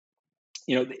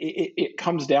 it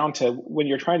comes down to when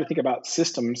you're trying to think about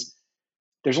systems,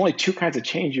 there's only two kinds of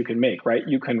change you can make, right?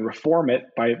 You can reform it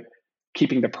by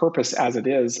keeping the purpose as it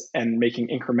is and making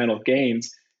incremental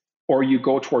gains, or you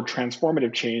go toward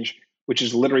transformative change, which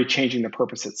is literally changing the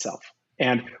purpose itself.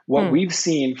 And what we've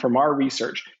seen from our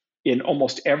research in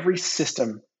almost every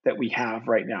system that we have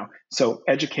right now, so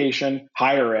education,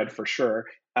 higher ed for sure,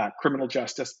 criminal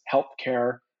justice,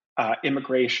 healthcare,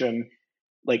 immigration,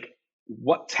 like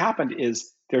what's happened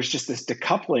is there's just this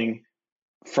decoupling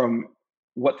from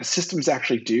what the systems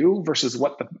actually do versus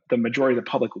what the majority of the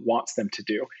public wants them to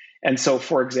do. And so,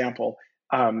 for example,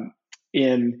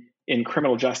 in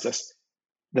criminal justice,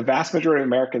 the vast majority of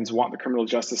Americans want the criminal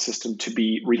justice system to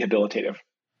be rehabilitative.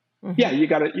 Mm-hmm. Yeah, you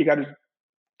gotta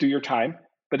do your time,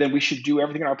 but then we should do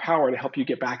everything in our power to help you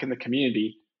get back in the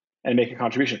community and make a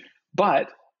contribution. But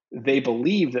they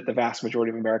believe that the vast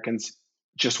majority of Americans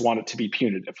just want it to be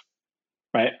punitive,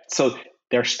 right? So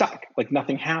they're stuck, like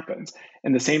nothing happens.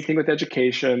 And the same thing with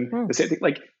education, the same thing,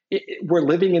 like we're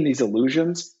living in these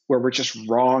illusions where we're just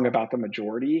wrong about the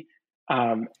majority.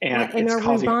 And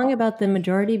are we wrong about the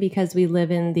majority because we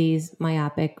live in these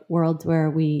myopic worlds where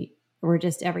we're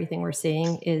just everything we're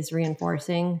seeing is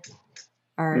reinforcing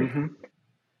our own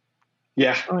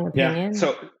opinion?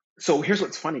 Yeah. So here's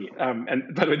what's funny.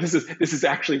 And by the way, this is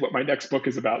actually what my next book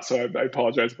is about. So I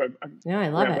apologize if I'm I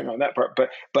love rambling it on that part.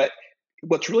 But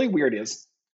what's really weird is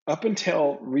up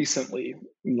until recently,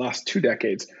 in the last 2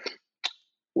 decades,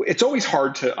 it's always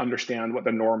hard to understand what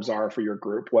the norms are for your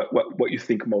group, what you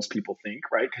think most people think,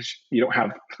 right? Because you don't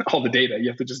have all the data. You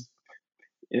have to just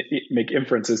make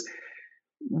inferences.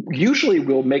 Usually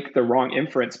we'll make the wrong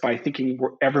inference by thinking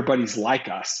everybody's like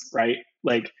us, right?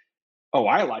 Like, oh,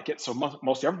 I like it, so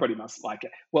most everybody must like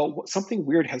it. Well, something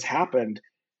weird has happened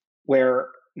where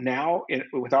now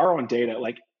with our own data,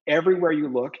 like everywhere you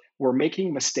look, we're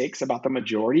making mistakes about the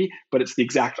majority, but it's the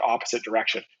exact opposite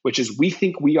direction, which is we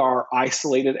think we are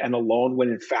isolated and alone when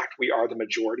in fact we are the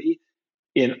majority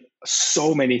in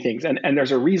so many things. And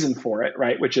there's a reason for it,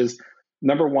 right? Which is,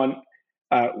 number one,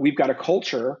 we've got a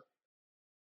culture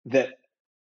that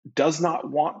does not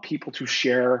want people to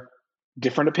share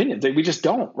different opinions. We just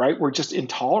don't, right? We're just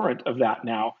intolerant of that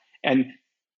now. And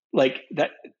like that,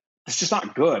 it's just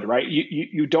not good, right?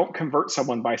 You don't convert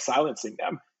someone by silencing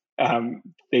them.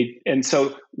 And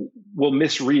so we'll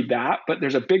misread that, but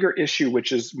there's a bigger issue,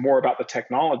 which is more about the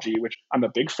technology, which I'm a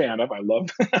big fan of. I love,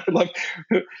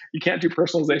 you can't do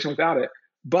personalization without it.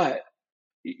 But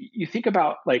you think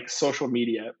about like social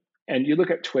media and you look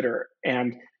at Twitter,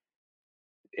 and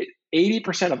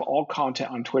 80% of all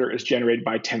content on Twitter is generated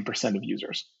by 10% of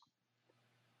users.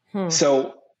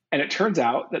 So, and it turns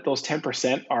out that those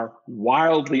 10% are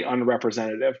wildly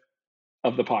unrepresentative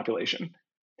of the population.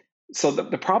 So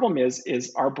the problem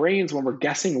is our brains, when we're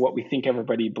guessing what we think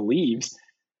everybody believes,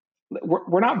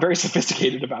 we're not very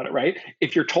sophisticated about it, right?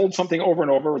 If you're told something over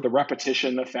and over, the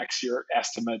repetition affects your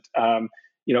estimate.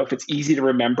 If it's easy to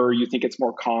remember, you think it's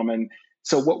more common.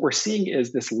 So what we're seeing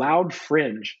is this loud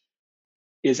fringe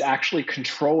is actually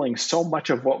controlling so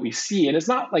much of what we see. And it's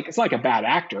not like a bad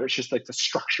actor. It's just like the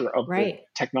structure of the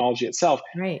technology itself.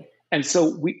 Right. And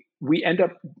so we end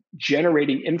up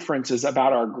generating inferences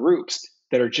about our groups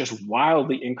that are just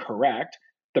wildly incorrect.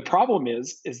 The problem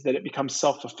is that it becomes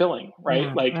self-fulfilling, right?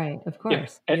 Yeah, right. Of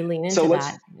course. You lean into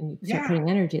that and you start putting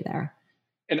energy there.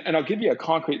 And I'll give you a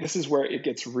concrete, this is where it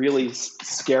gets really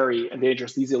scary and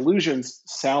dangerous. These illusions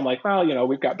sound like, well,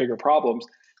 we've got bigger problems.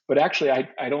 But actually,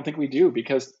 I don't think we do,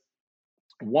 because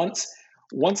once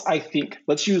I think,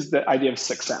 let's use the idea of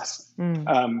success.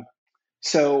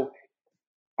 So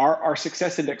our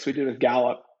success index we did with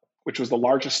Gallup, which was the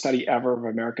largest study ever of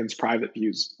Americans' private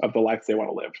views of the life they want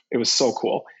to live. It was so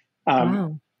cool.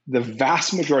 Wow. The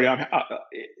vast majority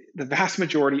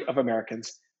of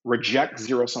Americans reject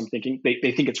zero-sum thinking.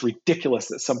 They think it's ridiculous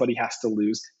that somebody has to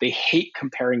lose. They hate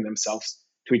comparing themselves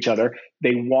to each other.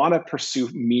 They want to pursue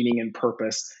meaning and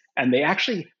purpose. And they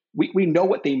actually, we know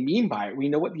what they mean by it. We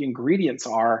know what the ingredients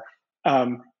are.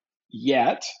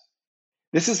 Yet,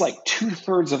 this is like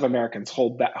 2/3 of Americans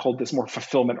hold this more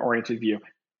fulfillment-oriented view.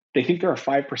 They think they're a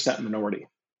 5% minority.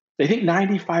 They think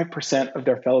 95% of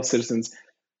their fellow citizens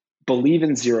believe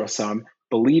in zero-sum,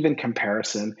 believe in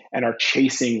comparison, and are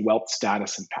chasing wealth,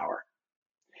 status, and power.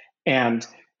 And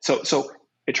so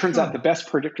it turns out the best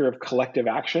predictor of collective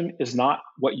action is not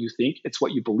what you think, it's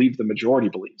what you believe the majority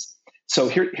believes. So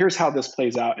here's how this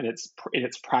plays out in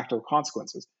its practical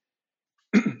consequences.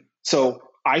 So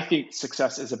I think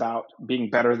success is about being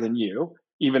better than you,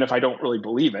 even if I don't really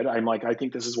believe it. I'm like, I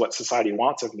think this is what society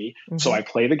wants of me. Mm-hmm. So I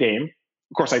play the game.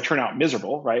 Of course, I turn out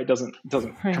miserable, right? It doesn't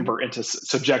right. convert into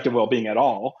subjective well-being at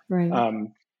all. Right.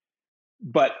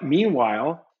 But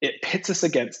meanwhile, it pits us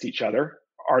against each other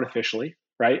artificially,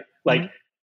 right? Like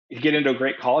you get into a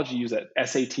great college, you use a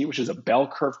SAT, which is a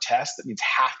bell curve test. That means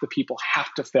half the people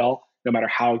have to fail no matter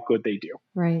how good they do.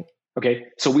 Right. Okay.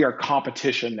 So we are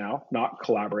competition now, not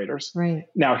collaborators. Right.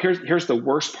 Now, here's the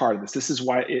worst part of this. This is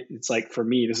why it's like, for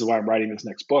me, this is why I'm writing this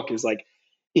next book, is like,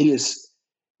 it is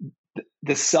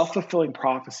the self-fulfilling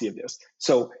prophecy of this.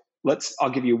 So I'll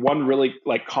give you one really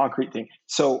like concrete thing.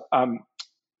 So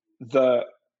the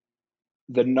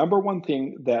number one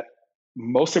thing that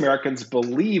most Americans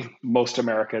believe most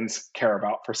Americans care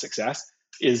about for success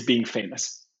is being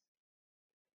famous.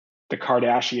 The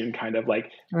Kardashian kind of like,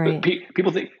 right.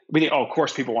 People think, oh, of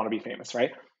course people want to be famous,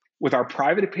 right? With our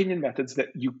private opinion methods that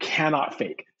you cannot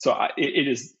fake. So it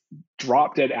is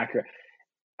drop dead accurate.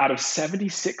 Out of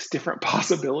 76 different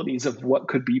possibilities of what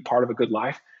could be part of a good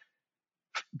life,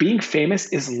 being famous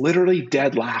is literally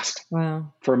dead last.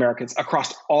 Wow. For Americans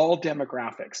across all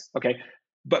demographics. Okay.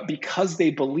 But because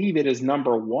they believe it is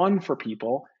number one for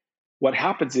people, what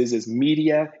happens is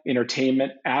media,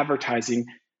 entertainment, advertising,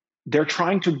 they're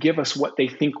trying to give us what they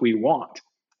think we want.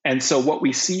 And so what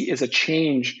we see is a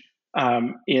change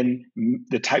in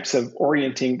the types of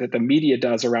orienting that the media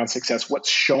does around success, what's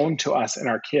shown to us and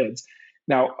our kids.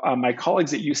 Now, my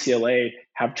colleagues at UCLA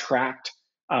have tracked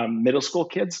middle school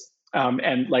kids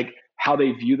and like how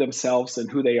they view themselves and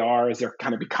who they are as they're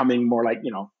kind of becoming more like,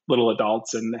 little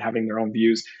adults and having their own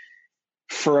views.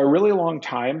 For a really long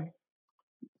time,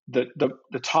 the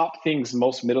top things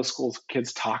most middle school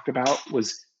kids talked about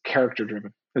was character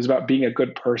driven. It was about being a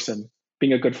good person,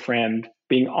 being a good friend,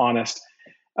 being honest.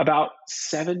 About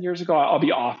 7 years ago, I'll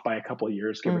be off by a couple of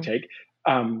years, give or take,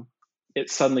 it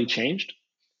suddenly changed.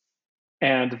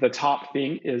 And the top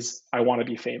thing is, I want to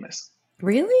be famous.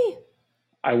 Really?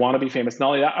 I want to be famous. Not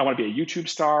only that, I want to be a YouTube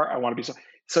star. I want to be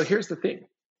so here's the thing.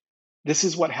 This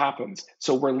is what happens.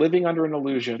 So we're living under an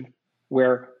illusion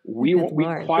where we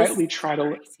quietly try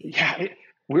to,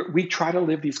 we try to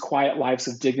live these quiet lives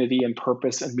of dignity and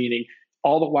purpose and meaning,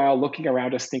 all the while looking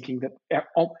around us thinking that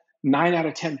 9 out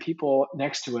of 10 people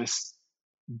next to us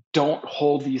don't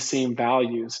hold these same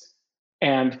values.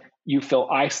 And you feel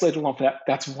isolated along that.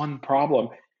 That's one problem.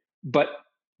 But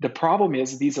the problem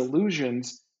is these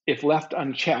illusions, if left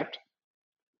unchecked,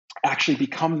 actually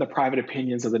become the private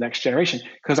opinions of the next generation,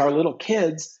 because our little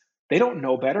kids, they don't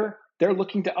know better. They're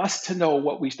looking to us to know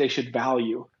what they should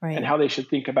value and how they should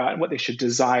think about and what they should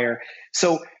desire.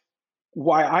 So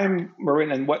why I'm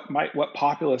Marin and what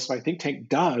Populous, my think tank,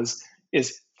 does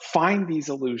is find these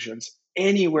illusions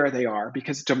anywhere they are,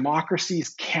 because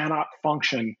democracies cannot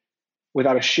function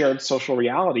without a shared social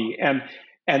reality. And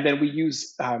then we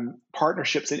use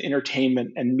partnerships in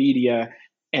entertainment and media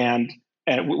and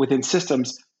within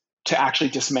systems to actually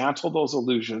dismantle those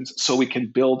illusions so we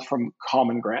can build from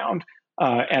common ground.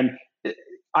 And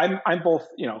I'm both,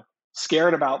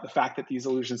 scared about the fact that these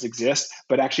illusions exist,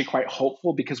 but actually quite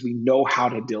hopeful because we know how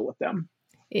to deal with them.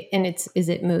 And is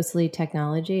it mostly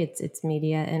technology? It's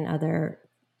media and other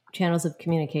channels of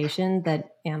communication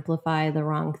that amplify the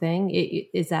wrong thing.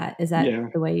 Is that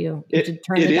the way you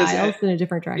turn the dials in a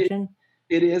different direction?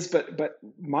 It is, but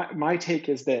my take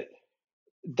is that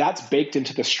that's baked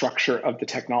into the structure of the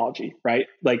technology, right?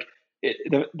 Like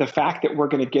the fact that we're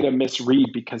going to get a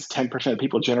misread because 10% of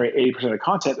people generate 80% of the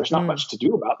content, there's not much to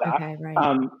do about that. Okay,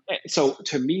 right. So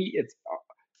to me, it's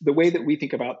the way that we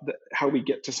think about how we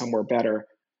get to somewhere better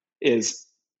is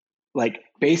like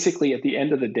basically at the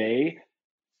end of the day,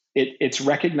 it's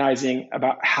recognizing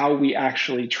about how we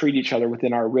actually treat each other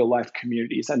within our real life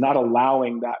communities and not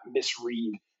allowing that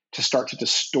misread to start to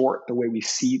distort the way we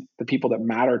see the people that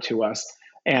matter to us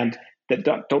and that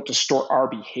don't distort our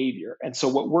behavior. And so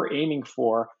what we're aiming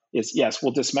for is, yes,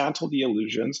 we'll dismantle the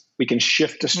illusions. We can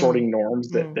shift distorting norms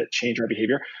that change our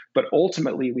behavior. But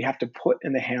ultimately, we have to put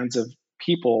in the hands of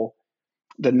people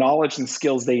the knowledge and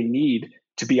skills they need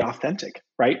to be authentic,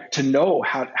 right? To know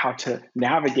how to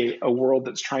navigate a world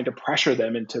that's trying to pressure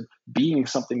them into being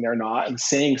something they're not and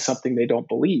saying something they don't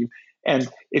believe. And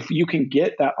if you can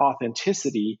get that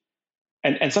authenticity,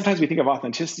 and sometimes we think of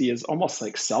authenticity as almost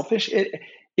like selfish,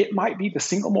 it might be the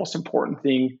single most important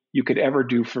thing you could ever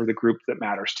do for the group that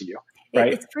matters to you.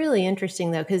 Right? It's really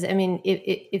interesting though, because I mean,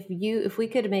 if we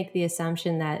could make the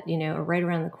assumption that right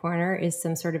around the corner is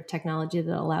some sort of technology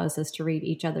that allows us to read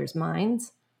each other's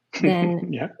minds,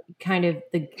 then yeah. kind of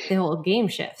the whole game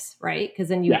shifts, right? Because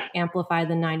then you amplify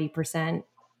the 90%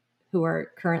 who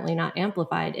are currently not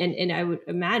amplified. And I would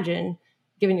imagine,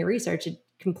 given your research, it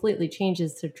completely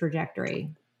changes the trajectory.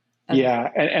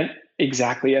 And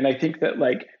exactly. And I think that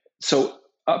so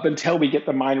up until we get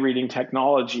the mind reading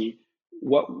technology,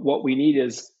 what we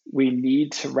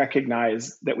need to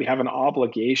recognize that we have an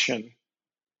obligation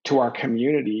to our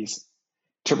communities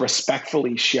to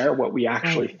respectfully share what we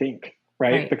actually think,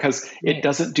 right? Because it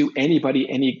doesn't do anybody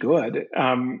any good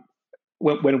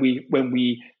when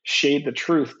we shade the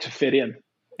truth to fit in.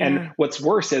 And what's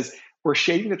worse is we're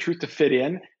shading the truth to fit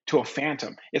in to a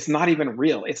phantom. It's not even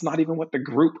real. It's not even what the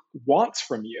group wants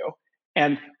from you.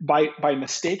 And by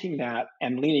mistaking that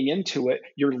and leaning into it,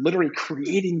 you're literally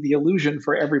creating the illusion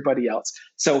for everybody else.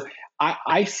 So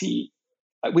I see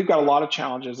we've got a lot of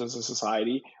challenges as a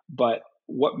society, but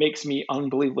what makes me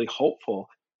unbelievably hopeful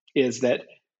is that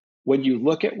when you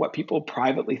look at what people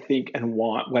privately think and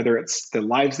want, whether it's the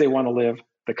lives they want to live,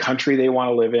 the country they want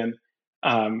to live in,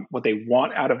 what they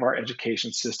want out of our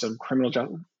education system, criminal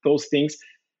justice, those things,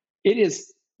 it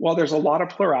is, while there's a lot of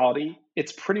plurality,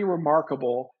 it's pretty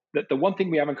remarkable that the one thing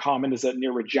we have in common is a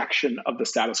near rejection of the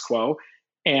status quo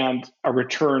and a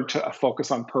return to a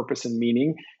focus on purpose and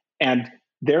meaning. And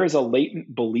there is a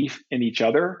latent belief in each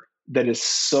other that is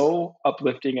so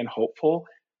uplifting and hopeful.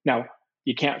 Now,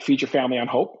 you can't feed your family on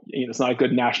hope. It's not a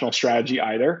good national strategy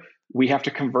either. We have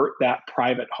to convert that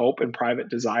private hope and private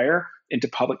desire into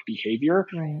public behavior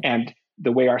and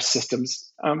the way our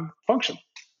systems function.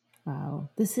 Wow,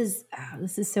 this is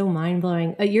so mind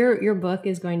blowing. Your book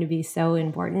is going to be so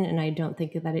important, and I don't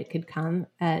think that it could come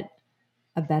at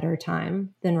a better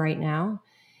time than right now.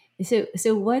 So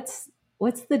what's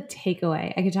the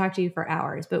takeaway? I could talk to you for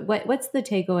hours, but what's the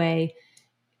takeaway?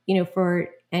 For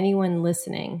anyone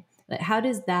listening, how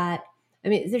does that? I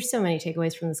mean, there's so many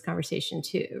takeaways from this conversation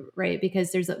too, right?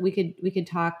 Because we could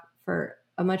talk for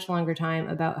a much longer time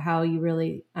about how you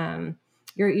really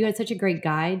you had such a great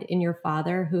guide in your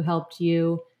father who helped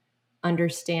you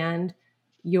understand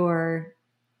your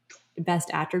best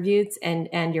attributes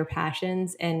and your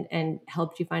passions and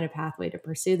helped you find a pathway to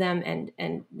pursue them.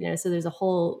 And so there's a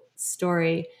whole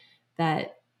story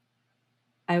that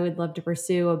I would love to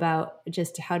pursue about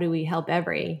just how do we help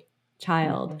every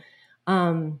child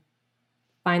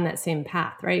find that same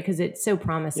path, right? Because it's so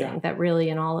promising that really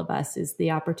in all of us is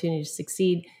the opportunity to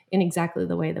succeed in exactly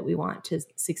the way that we want to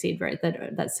succeed, right?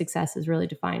 That success is really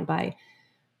defined by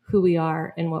who we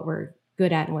are and what we're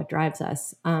good at and what drives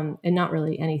us, and not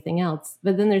really anything else.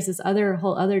 But then there's this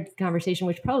whole other conversation,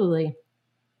 which probably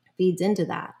feeds into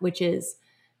that, which is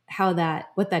what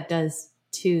that does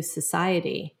to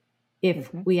society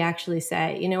if we actually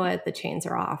say, you know what, the chains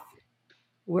are off.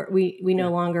 We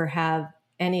no longer have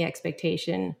any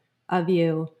expectation of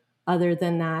you other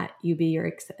than that you be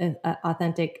your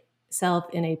authentic self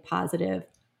in a positive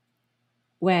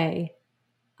way,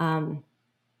 and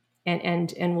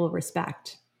we'll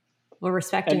respect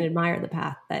and admire the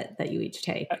path that you each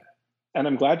take. And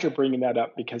I'm glad you're bringing that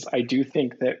up, because I do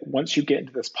think that once you get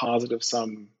into this positive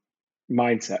sum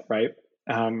mindset, right,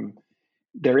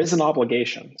 there is an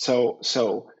obligation. So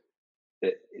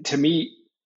to me,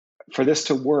 for this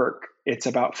to work, it's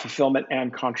about fulfillment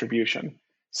and contribution.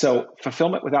 So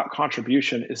fulfillment without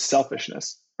contribution is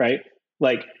selfishness, right?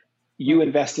 Like, you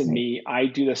invest in me, I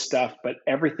do this stuff, but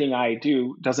everything I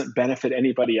do doesn't benefit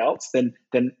anybody else, then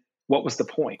what was the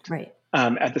point? Right.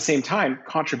 At the same time,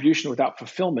 contribution without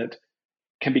fulfillment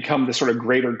can become the sort of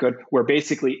greater good, where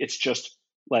basically it's just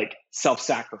like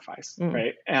self-sacrifice,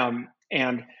 right?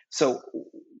 And so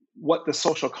what the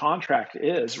social contract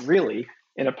is really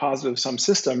in a positive sum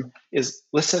system is,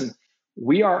 listen,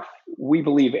 we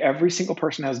believe every single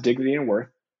person has dignity and worth.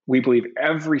 We believe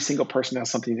every single person has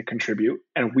something to contribute,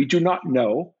 and we do not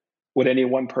know what any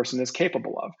one person is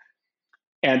capable of.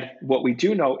 And what we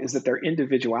do know is that their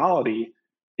individuality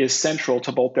is central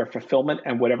to both their fulfillment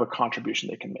and whatever contribution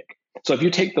they can make. So if you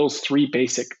take those three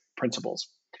basic principles,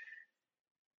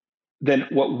 then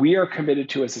what we are committed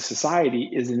to as a society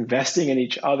is investing in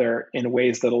each other in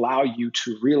ways that allow you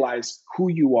to realize who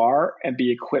you are and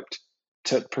be equipped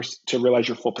to realize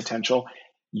your full potential.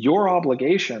 Your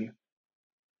obligation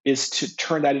is to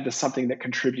turn that into something that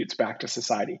contributes back to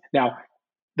society. Now,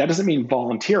 that doesn't mean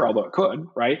volunteer, although it could,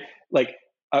 right? Like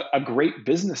a great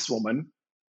businesswoman,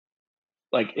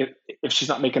 like if she's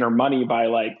not making her money by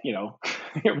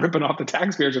ripping off the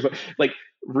taxpayers, or like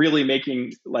really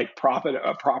making like profit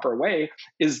a proper way,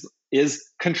 is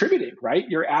contributing, right?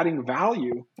 You're adding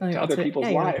value to other people's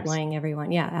lives. You're employing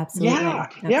everyone. Yeah, absolutely.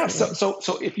 Yeah.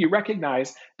 So if you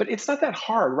recognize, but it's not that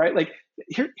hard, right? Like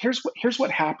here's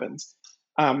what happens.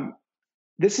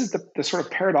 this is the sort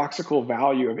of paradoxical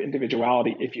value of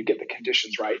individuality if you get the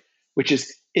conditions right, which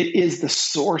is it is the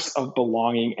source of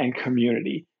belonging and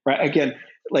community, right? Again,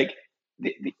 like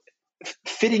the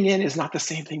fitting in is not the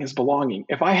same thing as belonging.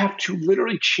 If I have to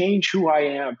literally change who I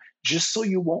am just so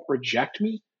you won't reject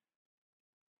me,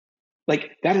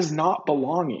 like that is not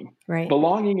belonging. Right.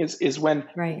 Belonging is when,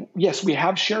 yes, we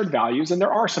have shared values and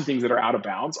there are some things that are out of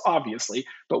bounds, obviously,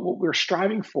 but what we're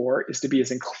striving for is to be as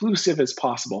inclusive as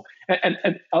possible. And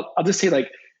I'll just say like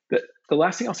the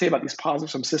last thing I'll say about these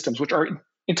positive sum systems, which are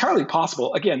entirely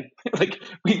possible. Again, like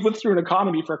we've lived through an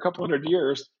economy for a couple hundred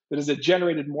years that has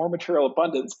generated more material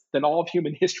abundance than all of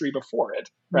human history before it,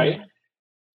 right?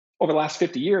 Over the last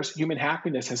 50 years, human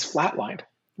happiness has flatlined.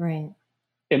 Right.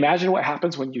 Imagine what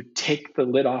happens when you take the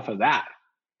lid off of that,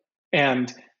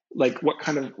 and like what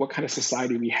kind of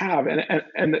society we have.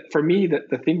 And for me,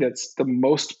 the thing that's the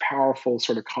most powerful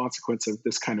sort of consequence of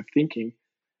this kind of thinking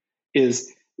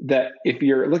is that if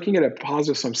you're looking at a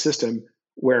positive sum system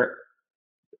where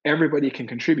everybody can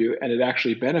contribute and it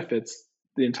actually benefits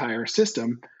the entire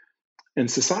system and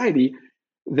society,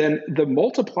 then the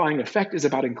multiplying effect is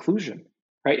about inclusion,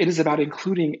 right? It is about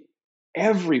including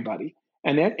everybody.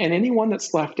 And anyone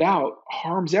that's left out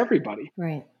harms everybody.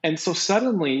 Right. And so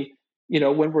suddenly,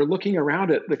 when we're looking around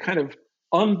at the kind of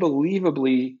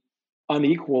unbelievably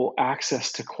unequal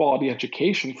access to quality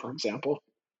education, for example,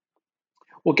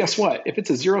 well, guess what? If it's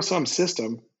a zero-sum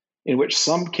system in which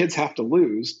some kids have to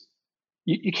lose,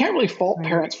 you can't really fault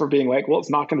parents for being like, well, it's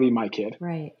not going to be my kid.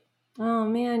 Right. Oh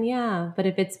man, yeah. But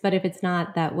if it's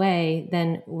not that way,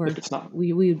 then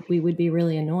we would be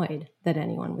really annoyed that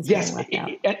anyone was being left out.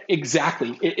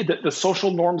 Exactly. The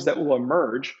social norms that will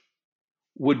emerge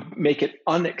would make it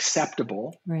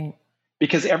unacceptable. Right.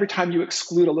 Because every time you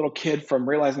exclude a little kid from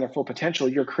realizing their full potential,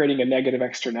 you're creating a negative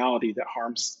externality that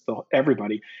harms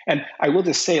everybody. And I will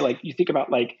just say, like, you think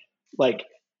about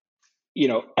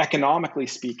economically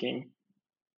speaking,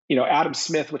 Adam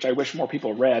Smith, which I wish more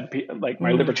people read, like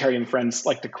my libertarian friends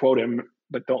like to quote him,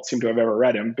 but don't seem to have ever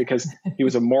read him, because he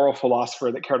was a moral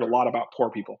philosopher that cared a lot about poor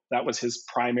people. That was his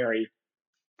primary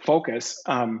focus,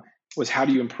 was how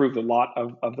do you improve the lot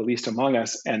of the least among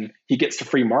us? And he gets to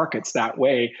free markets that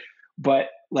way. But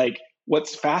like,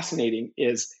 what's fascinating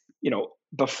is,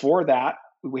 before that,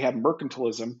 we had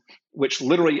mercantilism, which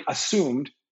literally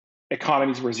assumed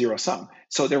economies were zero sum.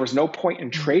 So there was no point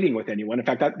in trading with anyone. In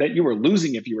fact, that you were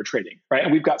losing if you were trading, right?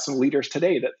 And we've got some leaders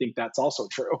today that think that's also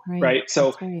true, right?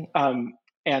 So,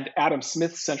 and Adam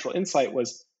Smith's central insight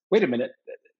was, wait a minute,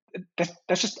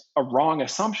 that's just a wrong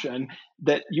assumption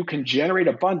that you can generate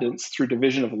abundance through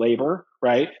division of labor,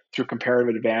 right? Through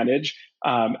comparative advantage,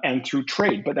 and through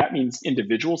trade. But that means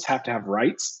individuals have to have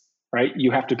rights, right?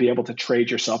 You have to be able to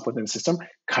trade yourself within the system.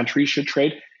 Countries should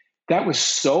trade. That was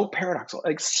so paradoxical,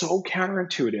 like so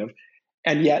counterintuitive.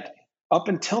 And yet, up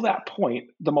until that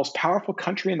point, the most powerful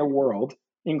country in the world,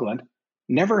 England,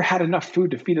 never had enough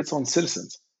food to feed its own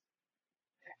citizens.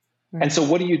 Right. And so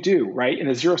what do, right? In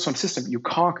a zero-sum system, you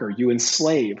conquer, you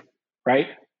enslave, right?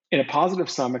 In a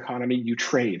positive-sum economy, you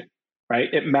trade, right?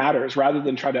 It matters. Rather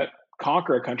than try to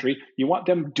conquer a country, you want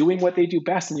them doing what they do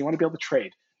best, and you want to be able to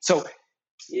trade. So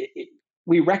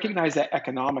we recognize that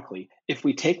economically. If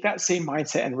we take that same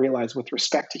mindset and realize with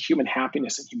respect to human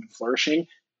happiness and human flourishing,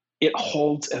 it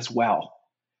holds as well.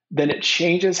 Then it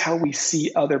changes how we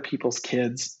see other people's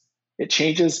kids. It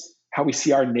changes how we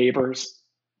see our neighbors.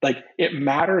 Like, it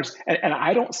matters. And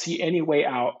I don't see any way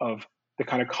out of the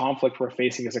kind of conflict we're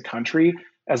facing as a country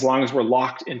as long as we're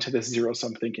locked into this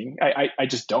zero-sum thinking. I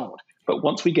just don't. But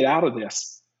once we get out of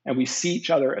this and we see each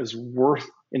other as worth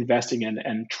investing in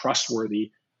and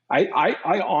trustworthy,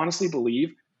 I honestly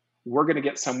believe we're going to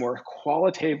get somewhere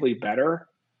qualitatively better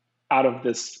out of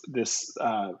this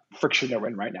friction that we're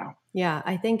in right now. Yeah,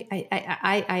 I think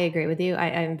I agree with you.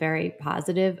 I'm very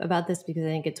positive about this because I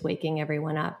think it's waking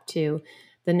everyone up to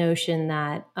the notion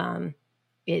that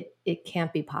it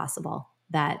can't be possible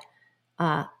that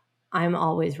I'm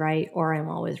always right or I'm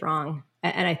always wrong.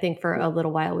 And I think for a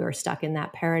little while we were stuck in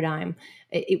that paradigm.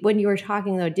 When you were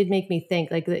talking, though, it did make me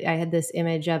think, like, I had this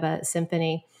image of a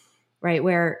symphony, right,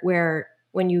 where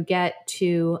when you get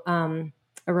to a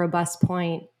robust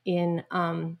point in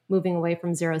moving away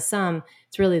from zero sum,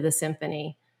 it's really the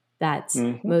symphony that's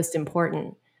most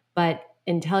important. But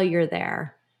until you're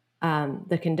there,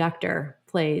 the conductor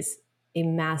plays a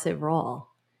massive role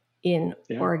in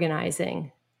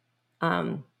organizing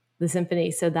the symphony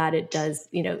so that it does,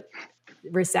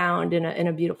 resound in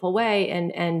a beautiful way,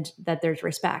 and that there's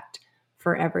respect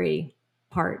for every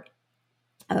part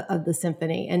of the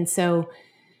symphony. And so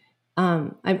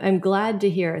I'm glad to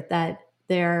hear that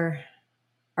there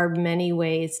are many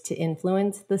ways to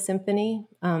influence the symphony.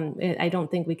 I don't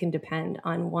think we can depend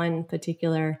on one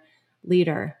particular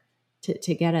leader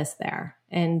to get us there.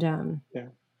 And yeah.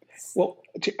 Well,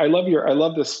 I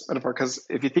love this metaphor, because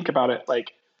if you think about it,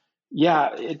 like,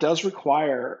 yeah, it does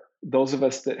require those of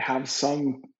us that have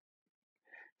some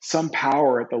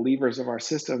power at the levers of our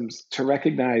systems to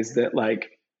recognize that, like,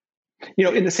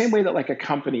 in the same way that, like,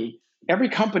 every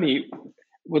company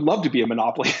would love to be a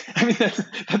monopoly. I mean,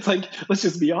 that's like, let's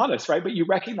just be honest, right? But you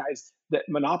recognize that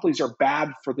monopolies are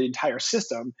bad for the entire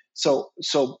system. So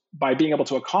by being able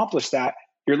to accomplish that,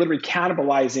 you're literally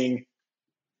cannibalizing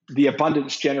the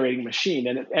abundance generating machine,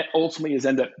 and it ultimately is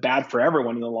end up bad for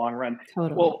everyone in the long run.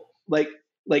 Totally. Well, like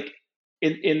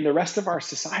in the rest of our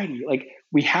society, like,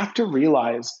 we have to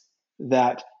realize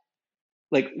that,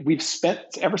 like, we've spent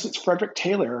ever since Frederick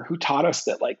Taylor, who taught us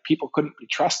that, like, people couldn't be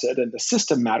trusted and the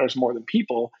system matters more than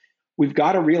people. We've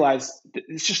got to realize that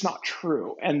it's just not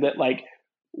true, and that, like,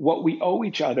 what we owe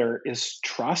each other is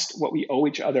trust. What we owe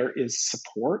each other is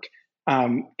support,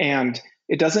 and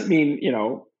it doesn't mean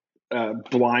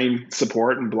blind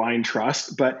support and blind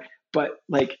trust, but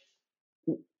like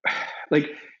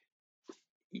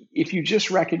if you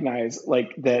just recognize, like,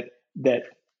 that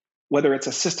whether it's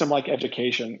a system like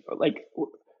education, like,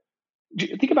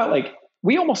 think about, like,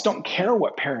 we almost don't care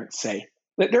what parents say.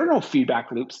 There are no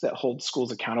feedback loops that hold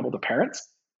schools accountable to parents.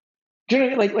 Do you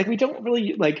know, like we don't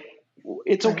really, like,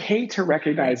 it's okay to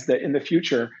recognize that in the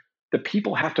future, the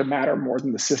people have to matter more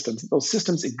than the systems. Those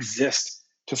systems exist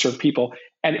to serve people.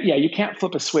 And yeah, you can't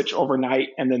flip a switch overnight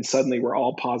and then suddenly we're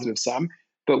all positive sum,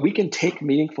 but we can take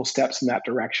meaningful steps in that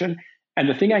direction. And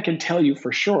the thing I can tell you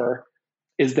for sure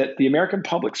is that the American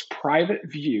public's private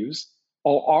views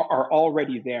are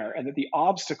already there, and that the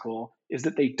obstacle is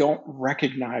that they don't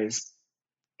recognize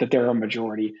that they're a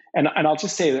majority. And I'll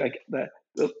just say that,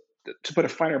 like, to put a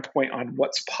finer point on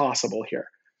what's possible here,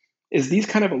 is these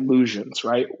kind of illusions,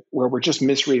 right, where we're just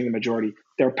misreading the majority.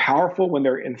 They're powerful when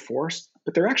they're enforced,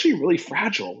 but they're actually really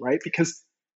fragile, right? Because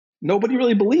nobody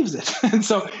really believes it. And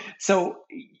so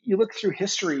you look through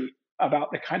history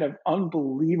about the kind of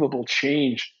unbelievable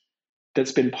change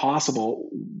that's been possible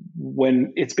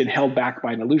when it's been held back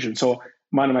by an illusion. So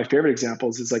one of my favorite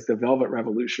examples is, like, the Velvet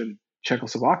Revolution,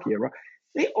 Czechoslovakia.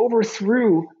 They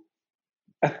overthrew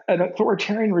an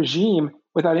authoritarian regime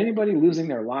without anybody losing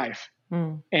their life.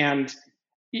 And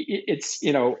it's,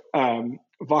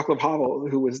 Václav Havel,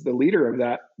 who was the leader of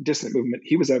that dissident movement,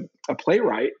 he was a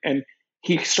playwright, and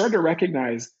he started to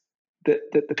recognize that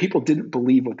the people didn't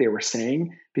believe what they were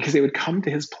saying, because they would come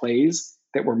to his plays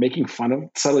that were subtly making fun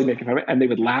of it, and they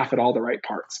would laugh at all the right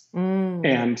parts.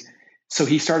 And so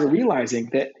he started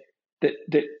realizing that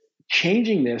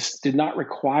changing this did not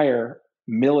require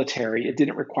military. It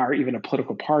didn't require even a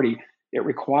political party. It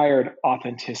required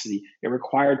authenticity. It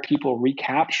required people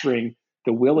recapturing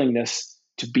the willingness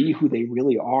to be who they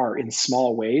really are in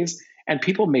small ways. And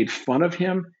people made fun of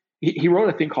him. He wrote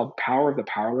a thing called Power of the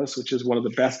Powerless, which is one of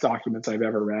the best documents I've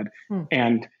ever read.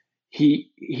 And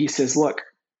he says, look,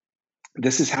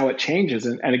 this is how it changes.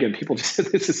 And again, people just said,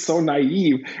 this is so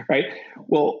naive, right?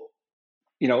 Well,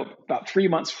 about 3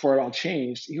 months before it all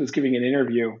changed, he was giving an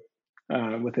interview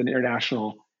with an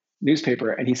international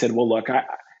newspaper. And he said, well, look,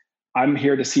 I'm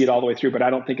here to see it all the way through, but I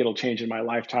don't think it'll change in my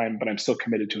lifetime, but I'm still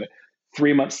committed to it.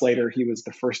 3 months later, he was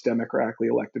the first democratically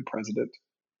elected president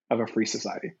of a free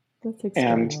society. That's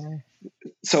extraordinary. And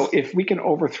so if we can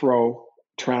overthrow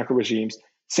tyrannical regimes,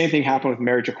 same thing happened with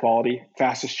marriage equality,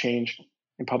 fastest change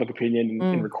in public opinion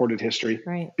in recorded history,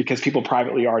 right, because people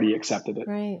privately already accepted it.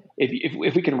 Right.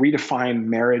 If we can redefine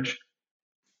marriage,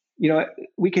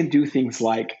 we can do things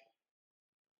like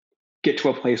get to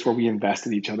a place where we invest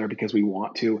in each other because we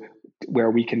want to, where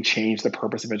we can change the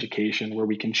purpose of education, where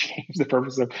we can change the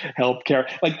purpose of healthcare.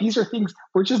 Like, these are things,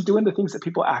 we're just doing the things that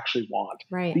people actually want.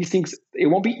 Right. These things, it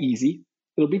won't be easy.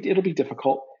 It'll be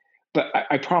difficult, but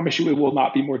I promise you it will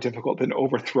not be more difficult than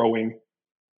overthrowing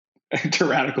a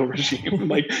tyrannical regime.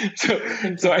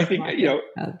 So I think,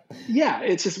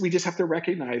 it's just, we just have to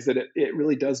recognize that it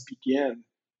really does begin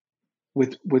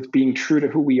with being true to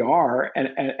who we are,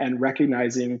 and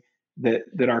recognizing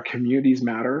that our communities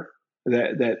matter,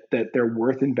 that they're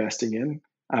worth investing in,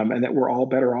 and that we're all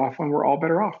better off when we're all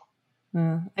better off.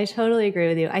 I totally agree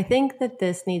with you. I think that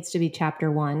this needs to be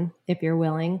chapter 1, if you're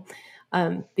willing,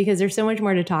 because there's so much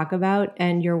more to talk about,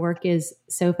 and your work is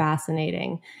so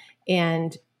fascinating,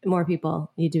 and more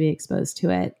people need to be exposed to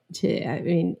it.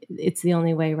 It's the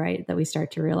only way, right, that we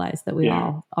start to realize that we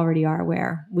all already are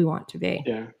where we want to be.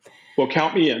 Yeah. Well,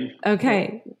 count me in.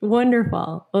 Okay.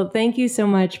 Wonderful. Well, thank you so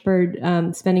much for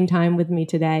spending time with me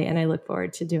today. And I look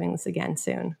forward to doing this again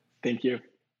soon. Thank you.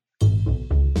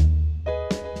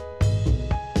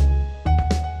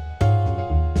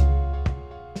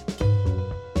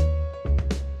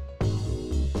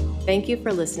 Thank you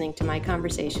for listening to my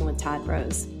conversation with Todd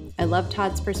Rose. I love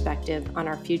Todd's perspective on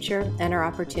our future and our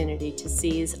opportunity to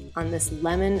seize on this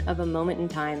lemon of a moment in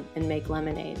time and make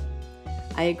lemonade.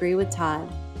 I agree with Todd.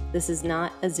 This is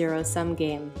not a zero-sum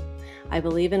game. I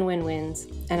believe in win-wins,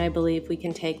 and I believe we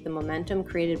can take the momentum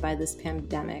created by this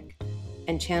pandemic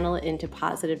and channel it into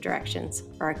positive directions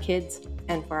for our kids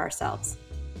and for ourselves.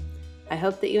 I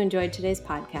hope that you enjoyed today's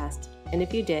podcast, and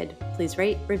if you did, please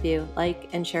rate, review, like,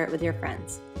 and share it with your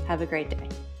friends. Have a great day.